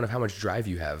more the amount of how much drive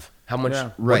you have. How much? Yeah.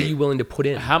 What Right. are you willing to put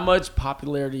in? How much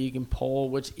popularity you can pull,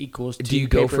 which equals to do you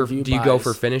go for? pay-per-view Do you go buys.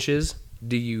 for finishes?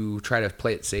 Do you try to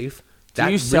play it safe? Do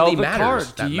That you sell really the matters.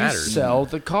 card? That Do you matters. sell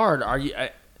the card? Are you?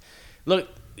 Look,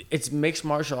 it's mixed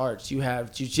martial arts. You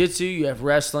have jiu-jitsu, you have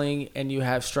wrestling, and you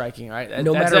have striking. Right?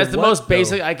 No matter that's the what, most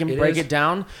basic. though, I can it break is. it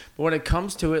down. But when it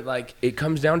comes to it, like It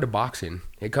comes down to boxing.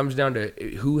 It comes down to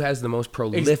who has the most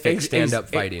prolific stand-up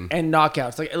fighting. and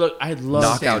knockouts. Like, look, I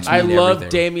love Knockouts I mean love everything.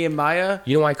 Damian Maya.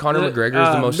 You know why Conor McGregor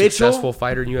is the most Mitchell? successful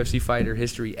fighter in UFC fighter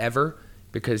history ever?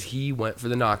 Because he went for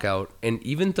the knockout. And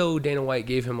even though Dana White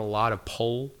gave him a lot of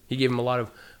pull, he gave him a lot of,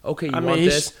 okay, you want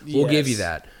this? We'll give you yes.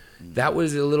 that. That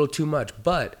was a little too much.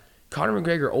 But Conor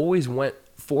McGregor always went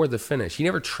for the finish. He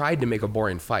never tried to make a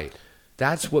boring fight.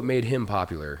 That's what made him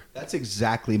popular. That's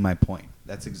exactly my point.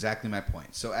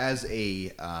 So as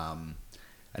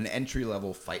an entry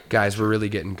level fight, Guys, we're really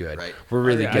getting good. Right. We're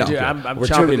really I getting do. good. I'm we're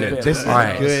chomping tuning at in. the bit. this is All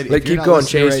right. good. Let If you're keep not going,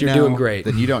 listening Chase. right You're now, doing great.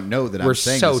 Then you don't know that We're I'm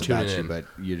saying so this about tuning you, in.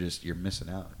 but you're missing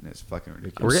out, and it's fucking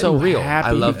ridiculous. We're I'm so getting real. happy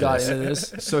I love he got this. into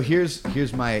this. So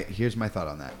here's my thought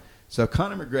on that. So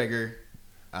Conor McGregor,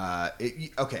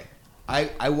 okay,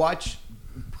 I watch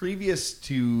previous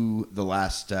to the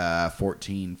last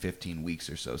 14, 15 weeks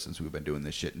or so since we've been doing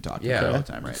this shit and talking about it all Yeah. the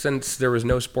time, right? Since there was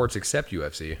no sports except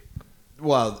UFC.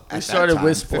 Well, at started that time,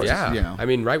 with sports. Yeah. you know. I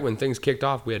mean, right when things kicked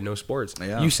off, we had no sports.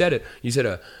 Yeah. You said it. You said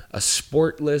a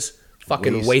sportless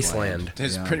fucking wasteland.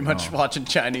 It's Yeah, pretty much no. watching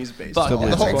Chinese baseball Fuck, the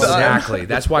that's whole time. Exactly.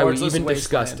 That's why we Sportsless even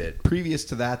discussed wasteland. it. Previous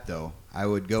to that, though, I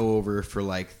would go over for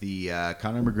like the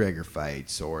Conor McGregor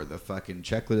fights or the fucking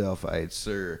Chuck Liddell fights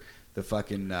or the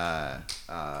fucking.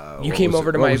 You came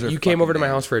over to my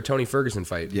house for a Tony Ferguson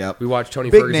fight. Yep. We watched Tony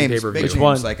Big Ferguson names, pay-per-view. big Which names.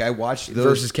 one? Like I watched those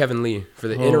versus Kevin Lee for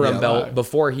the interim yeah, belt wow.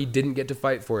 before he didn't get to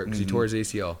fight for it because he tore his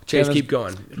ACL. Chase, keep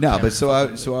going. No, but so I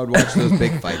would watch those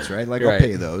big fights, right? Like I'll Right.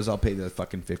 pay those. I'll pay the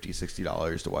fucking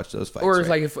 $50-$60 to watch those fights. Or it's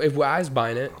right? like if I was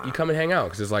buying it, you come and hang out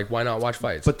because it's like, why not watch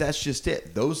fights? But that's just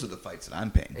it. Those are the fights that I'm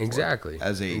paying. For exactly.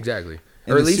 Exactly.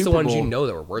 Or at least the ones you know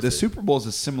that were worth the it. Super Bowl is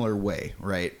a similar way,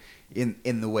 right?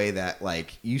 In the way that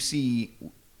like you see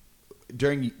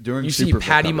during You see Super Bowl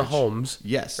Patty coverage, Mahomes,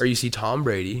 yes, or you see Tom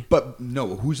Brady. but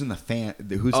no, who's in the stands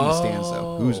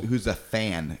though? Oh. Who's a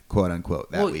fan, quote unquote,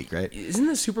 that Well, week, right? Isn't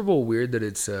the Super Bowl weird that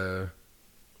it's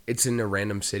in a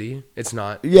random city? It's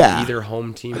not Yeah. either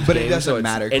home team, But it game, doesn't so it's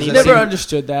matter, 'cause Any, the Never same-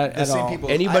 understood that The at same all. people-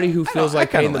 Anybody who feels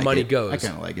like kinda paying the money it. goes. I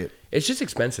kind of like it. It's just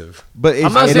expensive. But it's,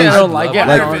 I'm not it saying is- I don't like it. I I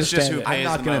wonder don't if it's just understand who it. I'm pays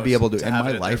not the going to most be able to to in have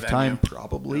my it at their lifetime. venue.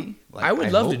 Probably, like, I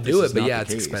would love hope to this do is it, but not yeah, the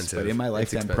it's case, expensive. But in my It's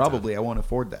lifetime, expensive. probably I won't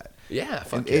afford that. Yeah,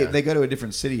 fuck And yeah. they go to a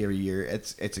different city every year.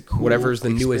 It's a cool Whatever's the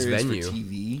newest experience for venue.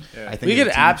 TV. Yeah. I think We it's a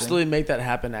could team absolutely make that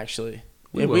happen. Actually,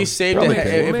 We if will. we saved We'll it, make it.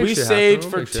 We'll if make we shit saved happen.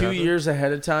 for We'll make shit 2 happen. years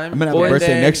ahead of time. I'm gonna have a and birthday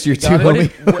then next year we got too,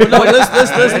 it. homie.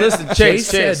 No, listen.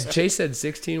 Chase. Chase said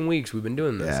 16 weeks we've been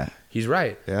doing this. Yeah. He's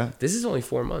right. Yeah. This is only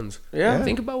 4 months. Yeah.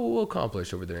 Think about what we'll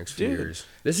accomplish over the next few Dude. years.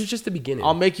 This is just the beginning.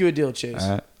 I'll make you a deal, Chase. All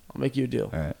right. I'll make you a deal.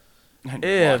 All right. And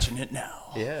you're watching it now.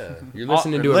 Yeah, you're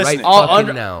listening to you're it right listening.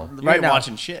 fucking now. You Right ain't now.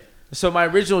 watching shit. So my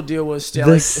original deal was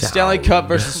The Stanley sound. Cup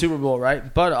versus Super Bowl,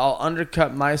 right? But I'll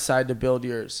undercut my side to build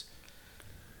yours.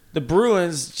 The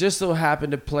Bruins just so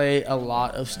happen to play a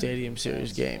lot of Stadium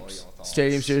Series games.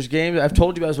 Stadium Series games. I've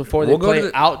told you guys before. They We'll go play to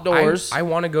the- outdoors. I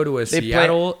want to go to a They play-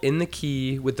 Seattle in the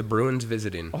Key with the Bruins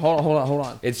visiting. Hold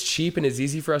on. It's cheap and it's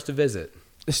easy for us to visit.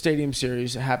 The Stadium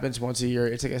Series happens once a year.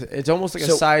 It's almost like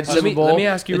So, a side let Super me- Bowl. let me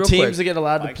ask you the real teams quick. that get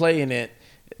allowed to play in it,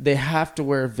 they have to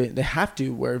wear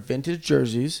vintage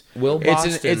jerseys. Will It's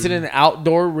Boston- in an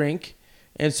outdoor rink,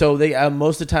 and so they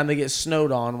most of the time they get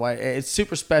snowed on. Why it's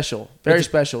super special, very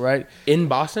special, right? In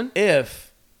Boston?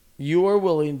 If you are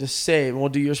willing to save, and we'll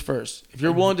do yours first. If Mm-hmm.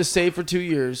 you're willing to save for 2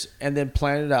 years and then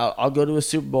plan it out, I'll go to a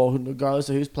Super Bowl, regardless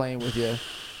of who's playing with you.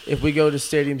 If we go to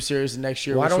Stadium Series the next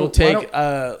year, Why which will don't- take why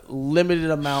a limited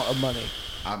amount of money.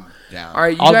 I'm down. All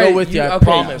right, I'll go with you, I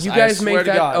promise. You I guys swear make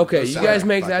to that. God. Okay, you guys Sorry,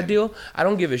 make that fucking- deal. I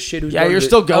don't give a shit who's. Yeah, going you're to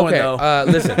still going, okay, though.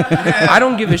 Listen, I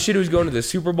don't give a shit who's going to the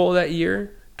Super Bowl that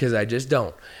year because I just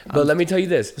don't. But let me tell you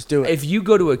this: Let's do it. If you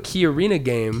go to a Key Arena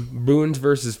game, Bruins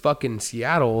versus fucking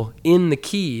Seattle in the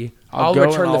Key, I'll go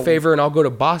return and the I'll- favor and I'll go to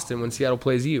Boston when Seattle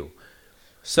plays you.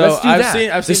 So Let's do I've that. seen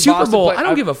the seen Super Boston Bowl. play- I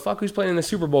don't I've- give a fuck who's playing in the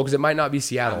Super Bowl because it might not be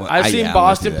Seattle. I- I've seen yeah, I'm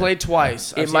Boston with you play there.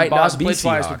 twice. I've It seen might not Boston be play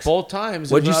twice, Seahawks. but both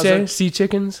times. What'd you when I say? was Sea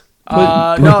chickens?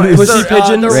 no, it's Pussy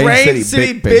pigeons? the Rain Rain City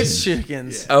City Bitch Bitch Pigeons.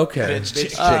 Chickens. Okay.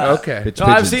 Okay. Bitch No,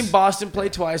 I've pigeons. seen Boston play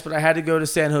twice, but I had to go to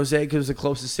San Jose because it was the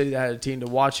closest city that had a team to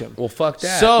watch them. Well, fuck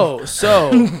that. So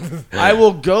I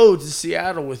will go to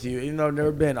Seattle with you, even though I've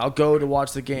never been. I'll go to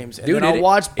watch the games, and Dude, then I'll it-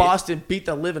 watch Boston beat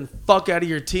the living fuck out of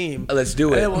your team. Let's do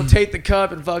And it. then we'll take the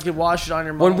cup and fucking wash it on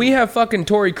your mom. When we have fucking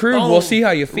Tory Krug, Boom. we'll see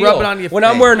how you feel. Rub it on your when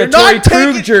face. I'm wearing a You're Tory not Krug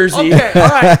taking- jersey. Okay, all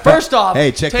right. First off,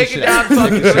 Hey, check take your it shot. down,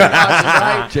 fucking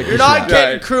right? Check You're your not shot.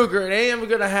 getting Right. Kruger. It ain't even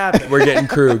gonna happen. We're getting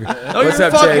Krug. No, What's you're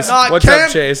up, fucking Chase? not. What's up,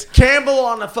 Chase? Campbell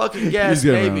on the fucking gas, He's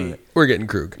gonna run baby. it. We're getting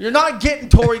Krug. You're not getting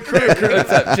Tory Kruger.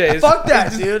 What's up, Chase? Fuck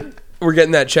that, dude. We're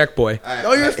getting that check, boy.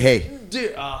 No, you're Hey,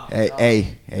 dude.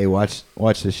 hey, watch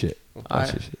this shit.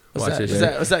 Watch this shit. Watch this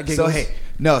What's that? So Giggles? hey,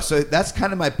 no, so that's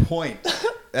kind of my point.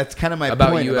 That's kind of my About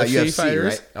point about UFC UFC, fighters?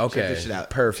 right? Okay, Check this shit out.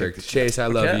 perfect. Check this shit Chase, I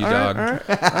love Okay, you, all dog. right,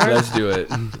 Let's do it.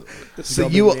 out. So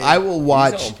I will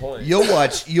watch. on point. You'll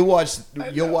watch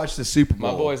the Super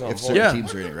Bowl. My boy's on if point. certain Yeah.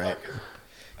 teams are in it, right?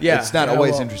 Yeah, it's not yeah,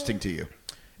 always well, interesting to you.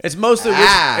 It's mostly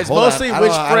Ah, which, it's hold on. mostly I don't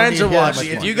which know. I don't friends need are to hear that watching.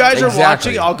 much If more. you guys are Exactly.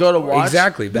 watching, I'll go to watch.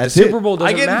 Exactly, but That's the Super it. Bowl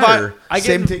doesn't I get matter.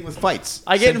 Same thing with fights.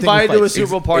 I Same get thing with invited to a fights. Super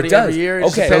Bowl It party does. every year.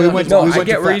 Okay, So we no, went no, to I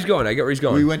get where Fat- he's going. I get where he's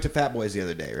going. We went to Fat Boys the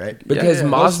other day, right? Because yeah.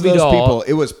 Most of those Masvidal, people,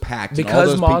 it was packed. and all because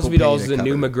those people Masvidal paid is to the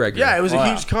new cover. McGregor. Yeah, it was a Wow.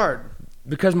 huge card.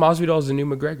 Because Masvidal is the new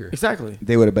McGregor. Exactly.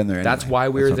 They would have been there anyway. That's why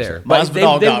we were That's what I'm there. saying. But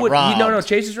Masvidal they got would. robbed. No,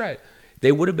 Chase is right.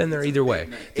 They would have been there either way.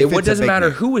 If it's a Doesn't big matter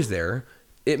name. who was there.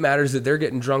 It matters that they're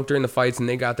getting drunk during the fights and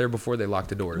they got there before they locked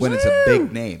the doors. When it's a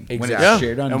big name, when Exactly. it's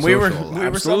shared on And we were social, some of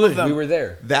Absolutely. them. we were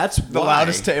there. That's The why,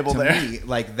 loudest table to there. Me,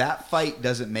 like that fight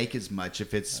doesn't make as much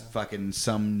if it's fucking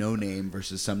some no name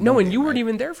versus some. No, and name, you weren't right?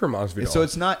 even there for Masvidal. So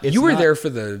it's not. you were not- there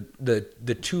for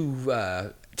the two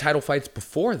title fights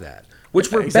before that,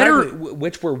 which were Exactly. better,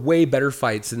 which were way better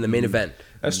fights than the main event.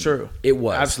 That's true. It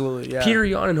was Absolutely, yeah. Peter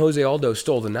Yan and Jose Aldo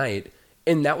stole the night,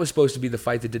 and that was supposed to be the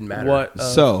fight that didn't matter. What a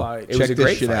So fight. It was check a this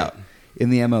great shit fight. out. In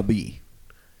the MLB,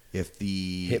 if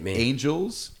the Hit me.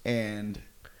 Angels and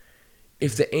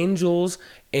If the Angels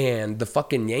and the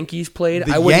fucking Yankees played,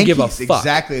 the I wouldn't give a Yankees, fuck.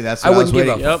 exactly, that's I what I, wouldn't was give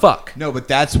waiting. a fuck. No, but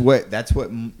that's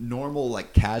what normal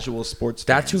like casual sports.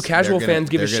 That's who fans, casual they're gonna- fans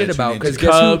give a they're shit gonna about tune because into.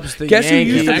 Cubs, the guess who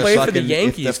used Yankees. to If play the for the fucking- if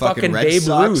Yankees? the Fucking Red Babe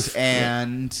Sox Ruth.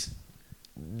 and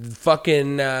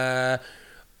Fucking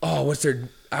what's their?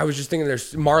 I was just thinking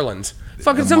there's Marlins.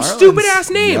 Fucking The some Marlins. stupid ass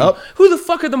name. Yup. Who the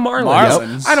fuck are the Marlins?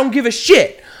 Marlins. I don't give a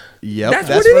shit. Yep, That's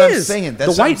that's what it I'm is. saying. The That's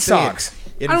what I'm White saying. Sox.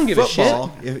 I don't give a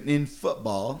shit. In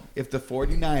football, if the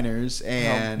 49ers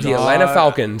and The Atlanta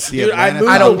Falcons. the Dude, I Atlanta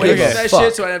moved I don't away give a from that fuck.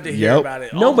 shit, so I have to hear Yep. about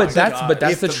it. No, Oh my but that's God. but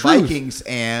that's if the, the truth. Vikings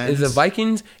and Is the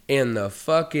Vikings and the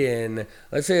fucking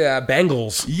let's say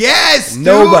Bengals. yes, dude!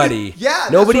 Nobody. Yeah,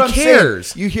 that's Nobody what I'm saying.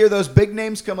 cares. You hear those big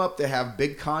names come up that have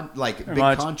big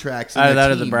much. contracts. in Either their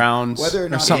that or the team, Browns whether or or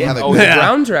not they something. have a Oh, good the Yeah.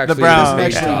 Browns are actually The Browns.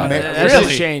 This Yeah. actually- That Really?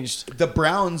 shit changed. The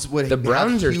Browns would. The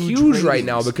Browns have are huge huge right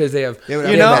now ratings. because they have They would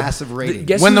You have know, massive ratings.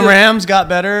 guess When who the Rams got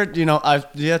better, No, I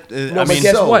but mean,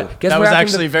 guess so what? Guess that what was happened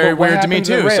actually to, very but what weird to me happened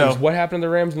too. the Rams? So What happened to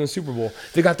the Rams in the Super Bowl?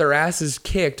 They got their asses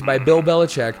kicked by Bill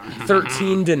Belichick,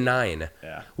 13-9.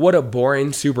 yeah. What a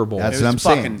boring Super Bowl. That's It what was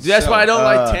I'm fucking- saying. That's why I don't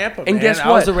like Tampa. and man. guess I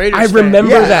was what? a Raiders I fan.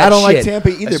 remember Yeah, that I don't like shit. Tampa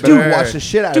either, but Dude, I watched the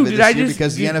shit out dude, of it did this I year just-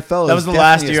 because the dude, NFL That is was the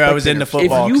last definitely a year I was into spectator.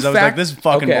 football you because I was like, fact- this is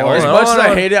fucking okay, boring. As hold much on, as I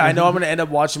hold on. hate it, I know I'm going to end up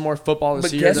watching more football this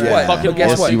But year. guess than what? Fucking But guess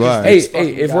Las what? you are. Vegas Hey,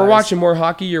 fucking if we're guys. watching more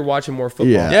hockey, you're watching more football.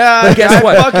 Yeah. Yeah, But guess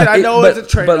what? Fuck it, I know it's a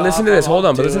trade-off. But listen to this. Hold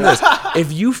on. But I'll listen do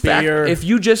to this. Beer. If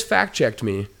you just fact checked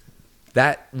me,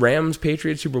 that Rams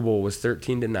Patriots Super Bowl was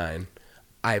 13-9.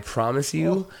 I promise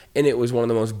you, and it was one of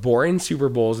the most boring Super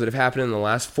Bowls that have happened in the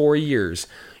last 4 years.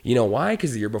 You know why?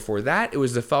 Because the year before that, it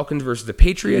was the Falcons versus the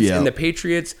Patriots, Yeah. and the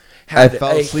Patriots had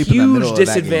fell a asleep in the middle huge of that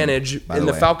disadvantage, game, by and the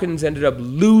the way. Falcons ended up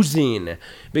losing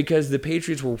because the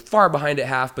Patriots were far behind at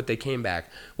half, but they came back.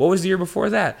 What was the year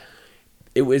before that?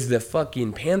 It was the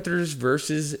fucking Panthers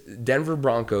versus Denver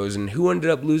Broncos, and who ended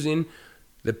up losing?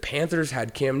 The Panthers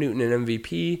had Cam Newton an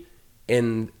MVP,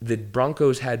 and the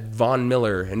Broncos had Von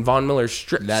Miller, and Von Miller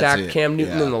strip That's sacked it, Cam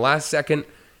Newton yeah. in the last second,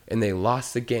 and they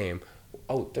lost the game.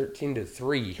 Oh,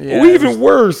 13-3. Yeah, Oh, even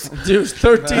worse. Dude,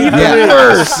 13. Even Yeah.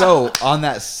 worse. So on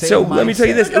that same So let me tell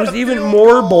you mindset- this: it was even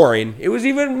more boring. It was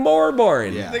even more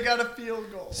boring. Yeah. They got a field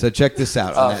goal. So check this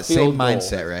out. On that field same goal.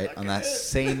 mindset, right? On that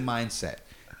same mindset,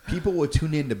 people would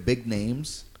tune into big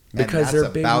names and Because that's they're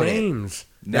big about names.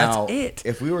 Now, That's it.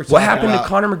 if we were what talking happened about- to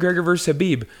Conor McGregor versus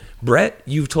Habib? Brett,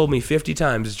 you've told me 50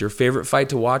 times it's your favorite fight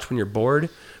to watch when you're bored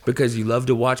because you love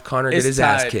to watch Conor get his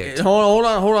ass kicked. Hold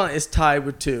on. It's tied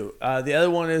with two. The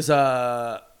other one is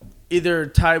either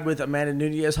tied with Amanda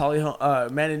Nunes,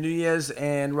 Amanda Nunes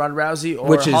and Ronda Rousey, or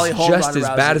Which is Holly Holm, just Ronda as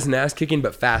Rousey. bad as an ass kicking,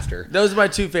 but faster. Those are my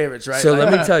two favorites, right? So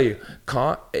let me tell you,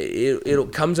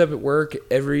 it comes up at work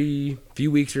every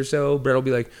few weeks or so. Brett will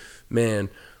be like, man,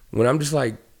 when I'm just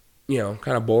like, you know,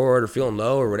 kind of bored or feeling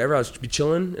low or whatever, I'll just be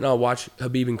chilling and I'll watch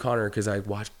Habib and Conor because I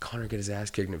watch Conor get his ass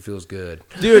kicked and it feels good.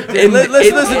 Dude, And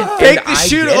listen. Fake the I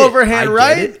shoot get it. overhand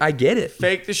right. I get it.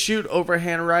 Fake the shoot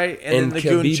overhand right, and And then the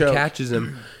goon Khabib choke. catches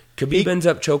him. Khabib ends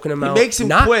up choking him out. makes him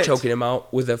not quit. choking him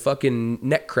out with a fucking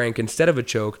neck crank instead of a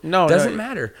choke. No, doesn't no.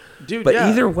 matter. Dude, but yeah.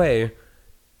 either way,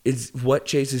 it's what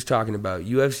Chase is talking about.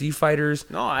 UFC fighters.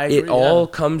 No, I It agree, all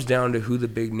yeah. comes down to who the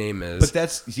big name is. But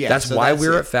that's so why that's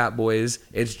we're it. at Fat Boys.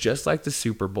 It's just like the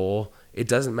Super Bowl. It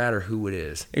doesn't matter who it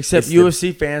is. Except It's the-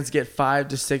 UFC fans get 5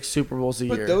 to 6 Super Bowls a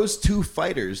year. But those two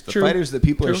fighters, the True. fighters that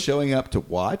people are True. showing up to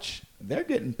watch, they're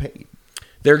getting paid.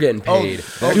 They're getting paid.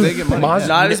 they get money. Maz-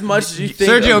 Not as much as you think.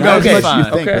 Sergio Okay. goes Okay, fine.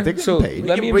 you think, but they're so getting paid.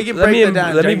 let me We can let break me that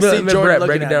down. let me I can see let me Jordan break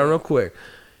looking it at down it. real quick.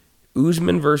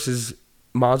 Usman versus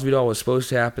Masvidal was supposed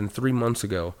to happen 3 months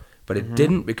ago, but it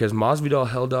didn't because Masvidal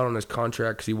held out on his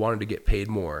contract because he wanted to get paid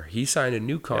more. He signed a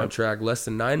new contract less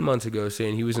than 9 months ago,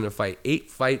 saying he was going to fight 8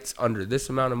 fights under this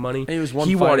amount of money. And he was one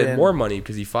he fight wanted in. more money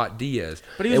because he fought Diaz.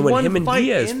 But he was and when one him and fight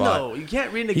Diaz in, fought, though. You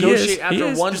can't He renegotiate is, after he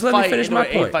is. one Just fight. let me finish into my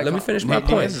an point. 8-fight Let me con- finish my Nate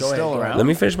point. Diaz is still around. Let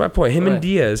me finish my point. Him Go and ahead.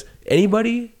 Diaz,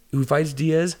 anybody who fights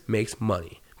Diaz makes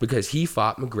money because he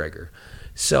fought McGregor.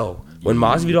 So when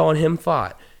Masvidal and him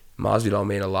fought, Masvidal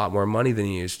made a lot more money than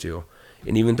he used to.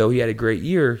 And even though he had a great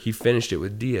year, he finished it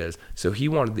with Diaz. So he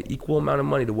wanted the equal amount of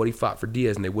money to what he fought for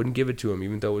Diaz, and they wouldn't give it to him,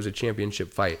 even though it was a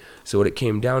championship fight. So what it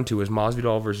came down to was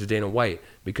Masvidal versus Dana White,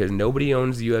 because nobody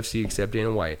owns the UFC except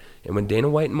Dana White. And when Dana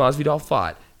White and Masvidal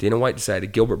fought, Dana White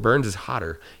decided Gilbert Burns is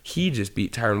hotter. He just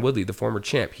beat Tyron Woodley, the former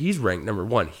champ. He's ranked number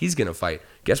 1. He's going to fight.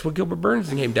 Guess what Gilbert Burns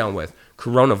came down with?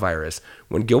 Coronavirus.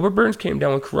 When Gilbert Burns came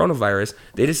down with coronavirus,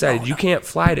 they decided you can't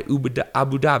fly to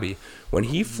Abu Dhabi. When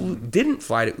he didn't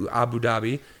fly to Abu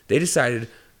Dhabi, they decided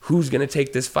who's going to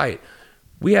take this fight.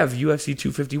 We have UFC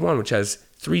 251, which has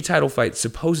 3 title fights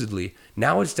supposedly.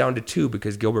 Now it's down to 2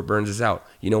 because Gilbert Burns is out.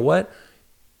 You know what?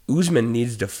 Usman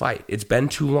needs to fight. It's been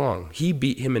too long. He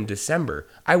beat him in December.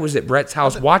 I was at Brett's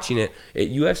house watching it at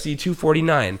UFC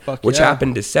 249, which yeah.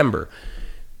 happened December,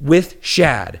 with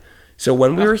Shad. So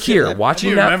when we were here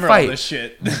watching that all fight, this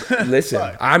shit. listen,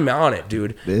 I'm on it,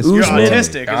 dude. This- You're Usman,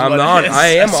 autistic is I'm what it on. is. I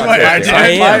am I swear, autistic. dude. I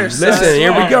am. Fire, son. Listen,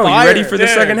 here we go. You Fire, ready for the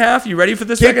dude. second half? You ready for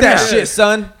the Get second that half? shit,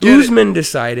 son. Usman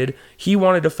decided he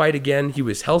wanted to fight again. He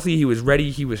was healthy. He was ready.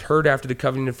 He was hurt after the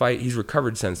Covington fight. He's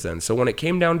recovered since then. So when it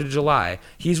came down to July,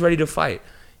 he's ready to fight.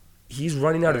 He's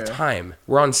running out of time.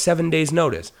 We're on 7 days'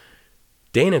 notice.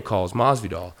 Dana calls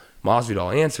Masvidal.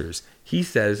 Masvidal answers. He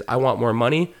says, I want more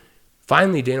money.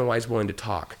 Finally, Dana White's willing to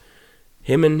talk.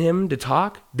 Him to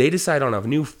talk. They decide on a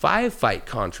new 5-fight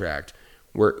contract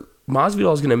where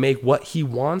Masvidal is going to make what he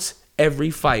wants every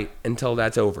fight until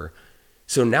that's over.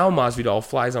 So now Masvidal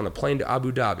flies on a plane to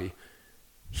Abu Dhabi.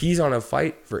 He's on a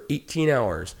fight for 18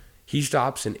 hours. He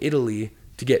stops in Italy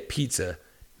to get pizza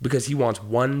because he wants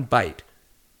one bite.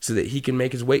 so that he can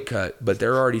make his weight cut, but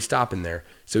they're already stopping there.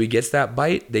 So he gets that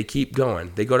bite, they keep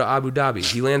going. They go to Abu Dhabi.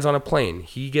 He lands on a plane.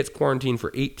 He gets quarantined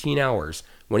for 18 hours.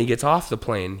 When he gets off the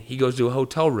plane, he goes to a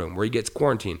hotel room where he gets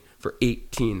quarantined for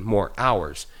 18 more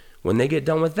hours. When they get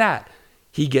done with that,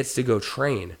 he gets to go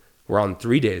train. We're on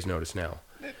 3 days notice now.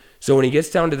 So when he gets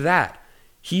down to that,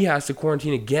 he has to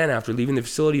quarantine again after leaving the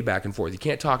facility back and forth. He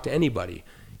can't talk to anybody.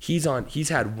 He's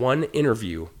had one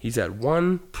interview. He's had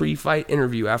one pre-fight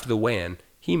interview after the weigh-in.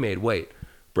 He made weight.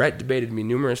 Brett debated me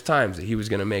numerous times that he was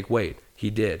going to make weight. He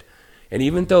did. And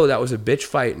even though that was a bitch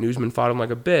fight and Usman fought him like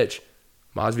a bitch,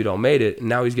 Masvidal made it, and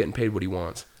now he's getting paid what he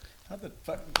wants. How the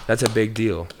fuck? That's a big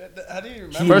deal. How do you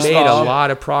remember? He First of made all- a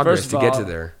lot of progress first to of get all- to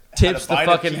there. Tips the How to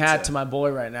bite a fucking hat pizza. to my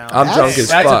boy right now. I'm drunk as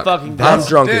that's fuck. a fucking I'm dude,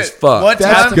 drunk as fuck. What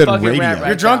That's time? good fucking radio. rant right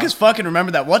You're drunk now. as fuck and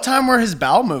remember that. What time were his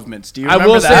bowel movements? Do you I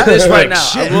remember will that? say this right now.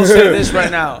 Shit. I will say this right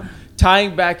now.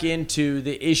 Tying back into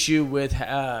the issue with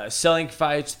selling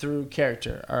fights through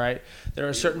character, all right? There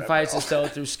are certain fights that sell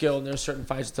through skill, and there are certain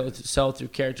fights that sell through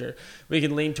character. We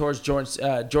can lean towards George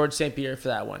St. Pierre for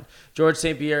that one. George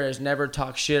St. Pierre has never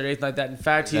talked shit or anything like that. In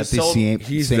fact, That's he's the sold...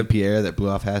 St. Pierre that blew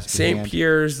off Haskell's St. hand.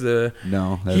 Pierre's the...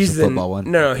 No, that's he's the football one.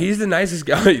 No, he's the nicest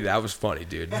guy. That was funny,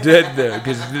 dude.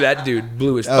 Because that dude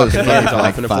blew his That was fucking funny hands for off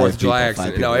like in a 5 4th of July people, 5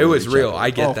 accident. No, people it was really real. checked I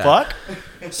it. get Oh, that. fuck?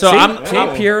 So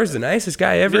St. Pierre is the nicest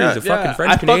guy ever. Yeah, He's a fucking yeah.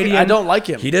 French Canadian. I don't like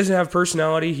him. He doesn't have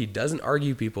personality. He doesn't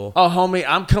argue people. Oh, homie,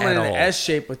 I'm coming At in all. S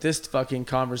shape with this fucking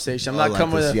conversation. I'm Oh, not like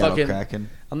coming the with a Seattle fucking... Kraken?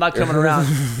 I'm not coming around.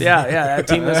 Yeah, that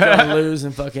team that's going to lose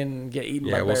and fucking get eaten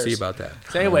by Yeah, we'll bears. see about that.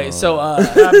 So anyway,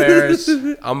 Bears.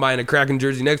 I'm buying a Kraken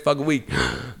jersey next fucking week.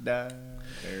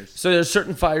 So there's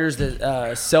certain fighters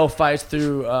that sell fights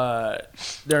through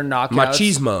their knockouts.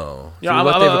 Machismo. Yeah, through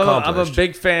what they've I'm accomplished. a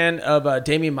big fan of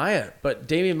Damian Maia, but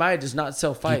Damian Maia does not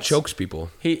sell He fights. chokes people.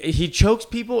 He chokes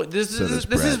people. This So is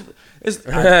does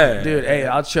dude. Hey,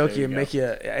 I'll choke you and make you.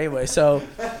 Anyway, so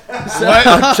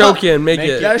I'll choke you and make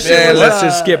you. that shit Yeah, was, let's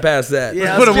just skip past that.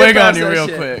 yeah, Put a let's get wig on past you that real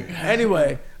shit. quick.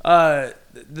 Anyway,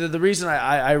 the reason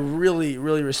I really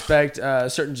respect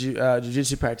certain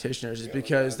jiu-jitsu practitioners is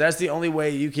because that's the only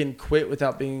way you can quit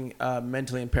without being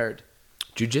mentally impaired.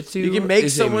 Jiu-jitsu. You can make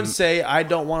is someone say, "I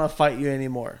don't want to fight you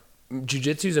anymore."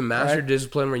 Jiu-jitsu is a master Right.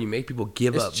 discipline where you make people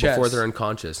give It's up chess. before they're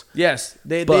unconscious. Yes,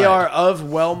 they But- are of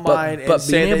well mind and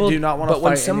say they do not want to fight But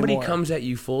when somebody anymore. comes at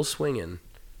you full swinging,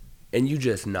 and you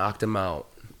just knocked them out,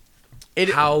 It-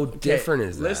 how okay, different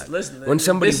is that? Listen, when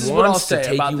somebody this is what I'll wants to say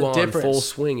take about you the on difference. full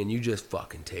swing and you just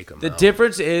fucking take them The out.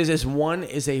 difference is one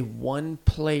is a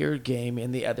one-player game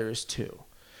and the other is two.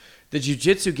 The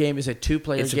jiu-jitsu game is a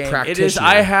two-player It's a game. It is. practitioner.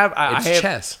 I have It's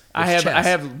chess. I It's have. I chess.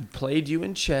 have played you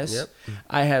in chess. Yep.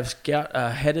 I have got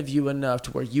ahead of you enough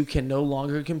to where you can no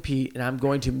longer compete, and I'm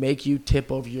going to make you tip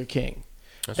over your king.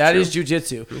 That true. is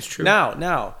jiu-jitsu. That's true.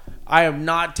 Now, I am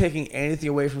not taking anything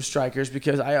away from strikers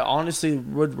because I honestly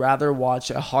would rather watch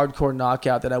a hardcore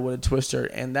knockout than I would a twister,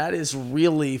 and that is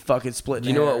really fucking split. Do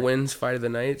you know what wins Fight of the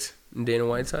Nights in Dana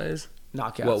White's eyes?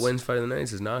 Knockouts. What wins Fight of the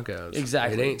Nights is knockouts.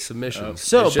 Exactly. It ain't submissions.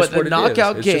 So, It's just but the what it is.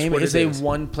 knockout It's just game what is it a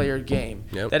one-player game.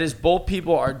 Yep. That is, both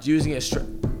people are using a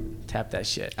tap that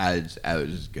shit. I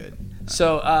was good.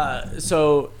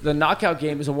 So the knockout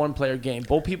game is a one-player game.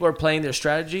 Both people are playing their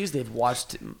strategies. They've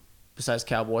watched, besides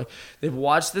Cowboy, they've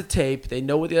watched the tape. They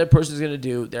know what the other person is going to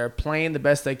do. They're playing the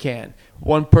best they can.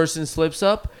 One person slips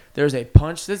up. There's a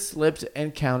punch that slipped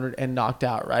and countered and knocked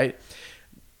out, right?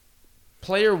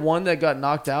 Player one that got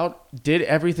knocked out did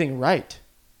everything right.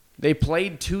 They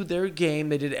played to their game.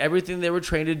 They did everything they were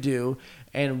trained to do.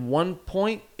 And one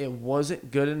point, it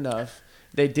wasn't good enough.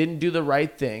 They didn't do the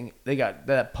right thing. They got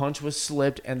that punch was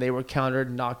slipped and they were countered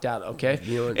and knocked out. Okay,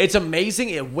 You know what- it's amazing.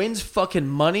 It wins fucking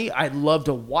money. I love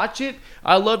to watch it.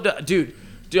 I love to, dude.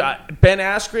 Ben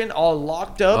Askren all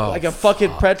locked up Oh, like a fucking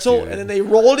fuck, pretzel, dude. and then they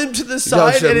rolled him to the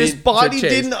side, so and his me- so body Chase,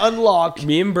 didn't unlock.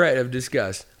 Me and Brett have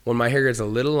discussed when my hair gets a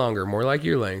little longer, more like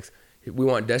your length. We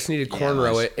want Destiny to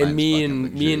cornrow mine's- it, and mine's me fucking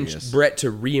and me and luxurious. Brett to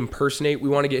re-impersonate. We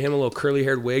want to get him a little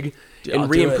curly-haired wig I'll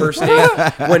and do it. re-impersonate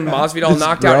when Masvidal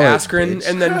knocked out grow it, Askren, bitch.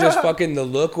 and then just fucking the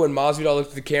look when Masvidal looked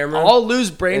at the camera. I'll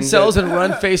lose brain And cells the- and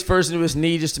run face first into his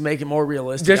knee just to make it more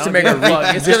realistic. just I to don't make give a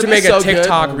fuck. It's just to gonna be make a so good.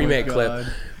 TikTok Oh my remake God. clip.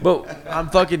 But I'm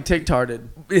fucking tick-tarded.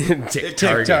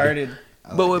 TikTok.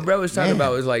 But what Brett was talking Man.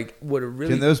 about was like what a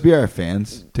really Can those be our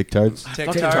fans? TikTards?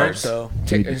 Fucking hope so.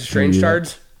 strange you.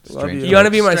 tards. Love you. You want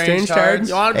to be my Strange strange tards?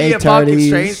 You want to be Hey, a fucking tardies.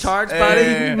 strange tards,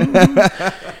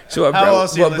 buddy? So what How Brett,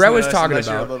 else do you what Brett listen was to us talking unless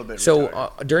you're a little about. bit So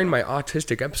retarded? during my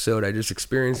autistic episode, I just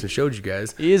experienced and showed you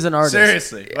guys. He is an artist.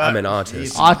 Seriously. I'm an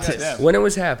autist. Autist. Yeah. When it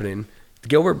was happening,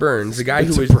 Gilbert Burns, the guy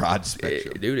It's who a was broad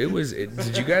spectrum. dude.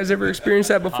 Did you guys ever experience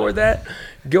that before that?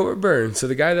 Gilbert Burns, so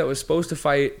the guy that was supposed to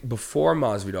fight before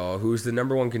Masvidal, who was the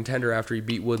number one contender after he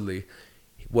beat Woodley.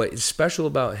 What is special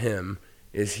about him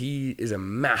is he is a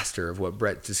master of what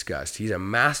Brett discussed. He's a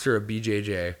master of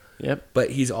BJJ. Yep. But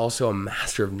he's also a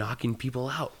master of knocking people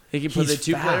out. He can play He's the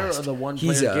two-player or fast. the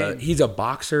one-player game. He's a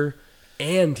boxer,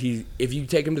 and if you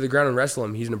take him to the ground and wrestle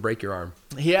him, he's gonna break your arm.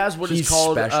 He has what He's is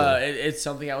called, special. it's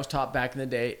something I was taught back in the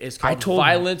day. It's I called told-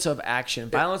 violence of action.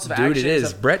 Violence of action. Dude, it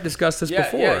is. A, Brett discussed this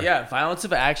before. Yeah. Violence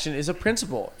of action is a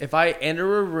principle. If I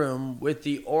enter a room with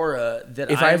the aura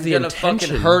that If I I'm have the gonna intention-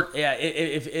 fucking hurt,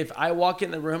 if I walk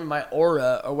in the room and my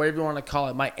aura or whatever you want to call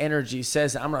it, my energy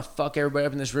says that I'm gonna fuck everybody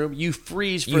up in this room, you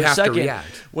freeze for You a have to second. react.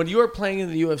 When you are playing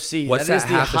in the UFC, What's that is that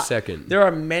the half a second? There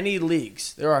are many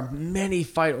leagues. There are many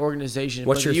fight organizations.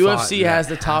 What's but the your thought UFC in has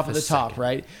that the top half of a the top, second?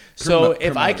 right? So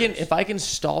if Promoters. I can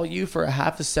stall you for a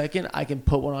half a second, I can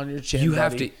put one on your chin. You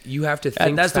have buddy. to think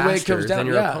And that's the way it faster comes down. than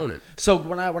your yeah. opponent. So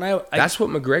when I That's what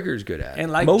McGregor's good at.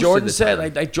 and like most of Jordan the said,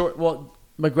 time. like Jordan, well,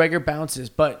 McGregor bounces,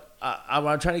 but what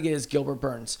I'm trying to get is Gilbert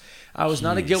Burns. I was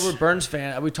not a Jeez. Gilbert Burns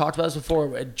fan. We talked about this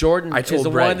before. Jordan I is told the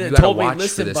Brett, one you that gotta told me, watch for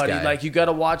 "Listen, this buddy, guy. like you got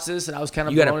to watch this." And I was kind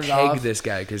of you gotta blowing it peg off. this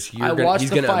guy because he's I watched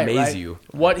gonna the fight, amaze right? you.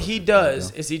 What he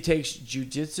does is he takes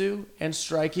jiu-jitsu and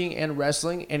striking and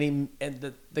wrestling, and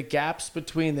the gaps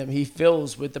between them he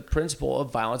fills with the principle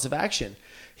of violence of action.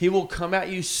 He will come at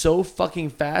you so fucking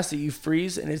fast that you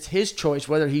freeze, and it's his choice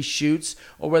whether he shoots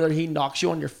or whether he knocks you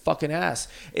on your fucking ass.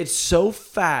 It's so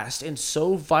fast and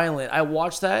so violent. I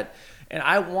watched that, and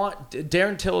I want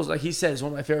Darren Till is, like he said, is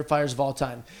one of my favorite fighters of all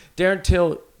time. Darren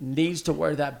Till needs to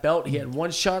wear that belt. He had one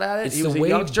shot at it. It's He was the a way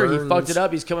youngster. He Burns- fucked it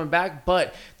up. He's coming back.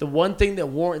 But the one thing that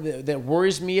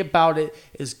worries me about it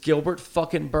is Gilbert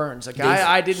fucking Burns. A guy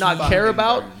I did not care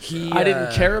about. I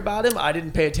didn't care about him. I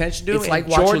didn't pay attention to him. It's like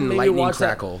and Jordan watching made me lightning watch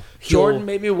crackle. That. Jordan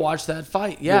made me watch that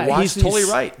fight. You Yeah, watch he's totally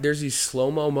these- right. There's these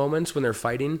slow-mo moments when they're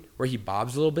fighting where he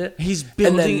bobs a little bit. He's and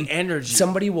building then energy.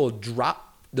 Somebody will drop.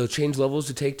 They'll change levels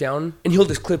to take down, and he'll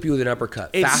just clip you with an uppercut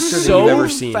It's faster so than you've ever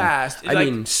seen. fast. I Like-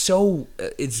 mean,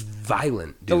 it's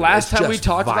violent. Dude. The last It's time we just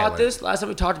talked violent. about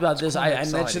this, I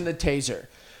mentioned the taser.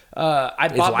 I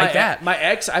It's bought like that. my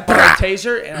ex. I bought a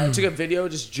taser, and I took a video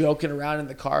just joking around in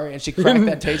the car, and she cracked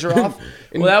that taser off.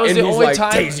 Well, that was And the he's only like,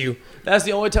 time. "Tase you." That's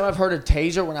the only time I've heard a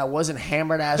taser when I wasn't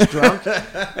hammered ass drunk.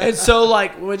 And so,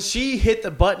 like when she hit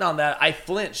the button on that, I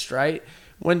flinched. Right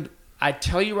when. I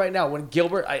tell you right now, when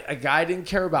Gilbert, a guy I didn't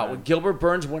care about, when Gilbert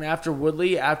Burns went after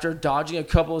Woodley after dodging a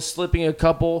couple, slipping a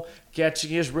couple, catching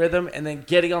his rhythm, and then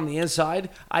getting on the inside,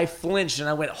 I flinched and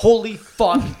I went, holy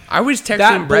fuck. I was texting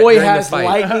That Brett boy during the has fight.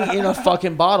 lightning in a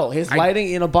fucking bottle. His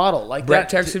lightning in a bottle. Like Brett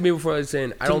that. texted me before I was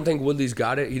saying, I don't think Woodley's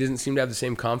got it. He doesn't seem to have the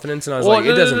same confidence. And I was Well, like,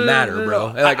 it doesn't matter, no,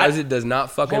 bro. no. Like, it does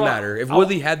not fucking Hold on. matter. If I'll-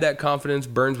 Woodley had that confidence,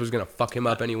 Burns was going to fuck him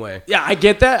up anyway. Yeah, I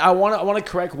get that. I want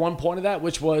to correct one point of that,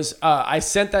 which was I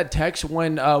sent that text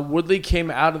when Woodley came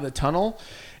out of the tunnel,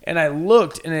 and I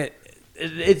looked, and it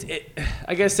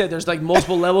like I said, there's like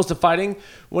multiple levels to fighting.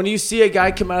 When you see a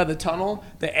guy come out of the tunnel,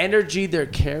 the energy they're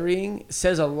carrying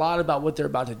says a lot about what they're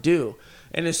about to do.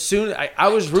 And as soon I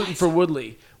was rooting for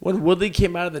Woodley. When Woodley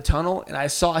came out of the tunnel and I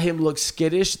saw him look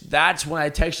skittish, that's when I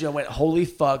texted you. I went, holy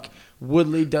fuck,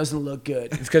 Woodley doesn't look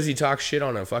good. It's because he talks shit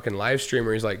on a fucking live stream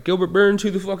where he's like, Gilbert Burns, who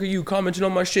the fuck are you commenting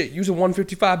on my shit? Use a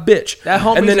 155 bitch. That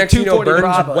homie's and then a next thing you know, 240 Burns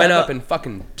Bravo. went That up and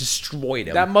fucking destroyed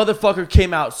him. That motherfucker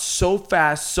came out so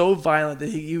fast, so violent that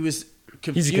he was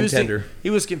confusing. He's a contender.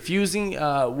 He was confusing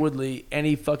Woodley, and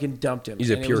he fucking dumped him. He's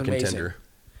a and it pure was amazing. contender.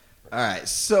 All right,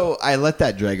 so I let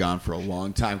that drag on for a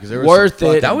long time because there was Worth some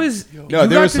it. fucking- That was, No, you there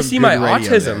got was to some see good my radio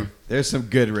autism. there. There's some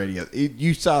good radio.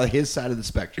 You saw his side of the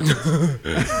spectrum.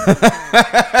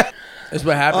 That's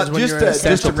what happens when just you're an to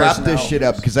essential wrap personnel. this shit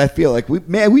up because I feel like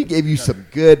we gave you some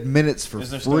good minutes for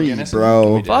Is there still free, Guinness in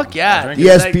bro. it? Fuck yeah.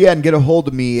 ESPN, get a hold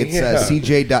of me. It's Yeah.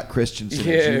 cj.christensen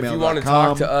Yeah, if you want to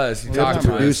talk to us, you talk the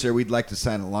to us. producer, we'd like to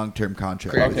sign a long-term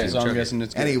contract Great. with Okay, you. so I'm guessing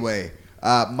it's good. Anyway,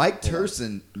 Mike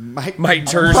Turson. Mike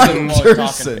Turson. Mike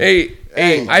Turson. Hey,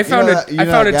 Hey, I found you know that- you I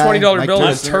know found a that guy, $20 Mike bill in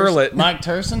a Turson? turlet. Mike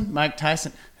Tyson? Mike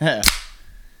Tyson.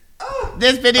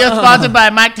 This video is sponsored by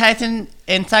Mike Tyson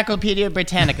Encyclopedia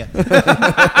Britannica.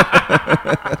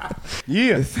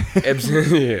 Yeah.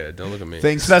 Yeah, don't look at me.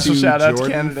 Thanks Special to shout out to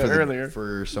Jordan Canada for the- earlier.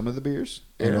 for some of the beers,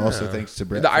 and Yeah. also thanks to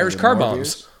Brett The for Irish car more bombs.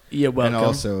 beers. You're welcome. And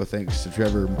also thanks to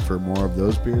Trevor for more of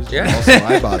those beers. Yeah. And also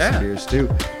I bought Yeah. some beers too.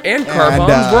 And car And,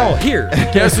 bombs, we're all here.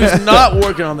 Guess who's not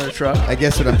working on their truck? I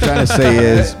guess what I'm trying to say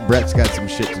is Brett's got some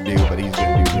shit to do, but he's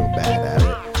gonna do real bad at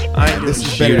it. I ain't This doing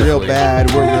has been real beautifully.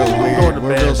 bad. We're real going weird. to We're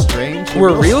bed. real strange.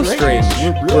 We're real strange.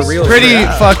 We're real Pretty strange.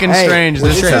 fucking Hey, strange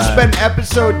this this has time. been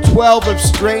episode 12 of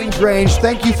Strange Range.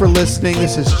 Thank you for listening.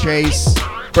 This is Chase.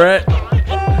 Brett.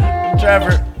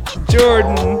 Trevor.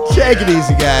 Jordan. Take it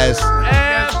easy, guys.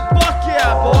 And fuck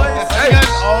yeah, boys. You guys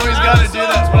always got to do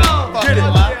that.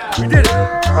 We did it.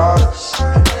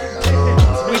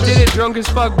 We did it drunk as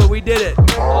fuck, but we did it.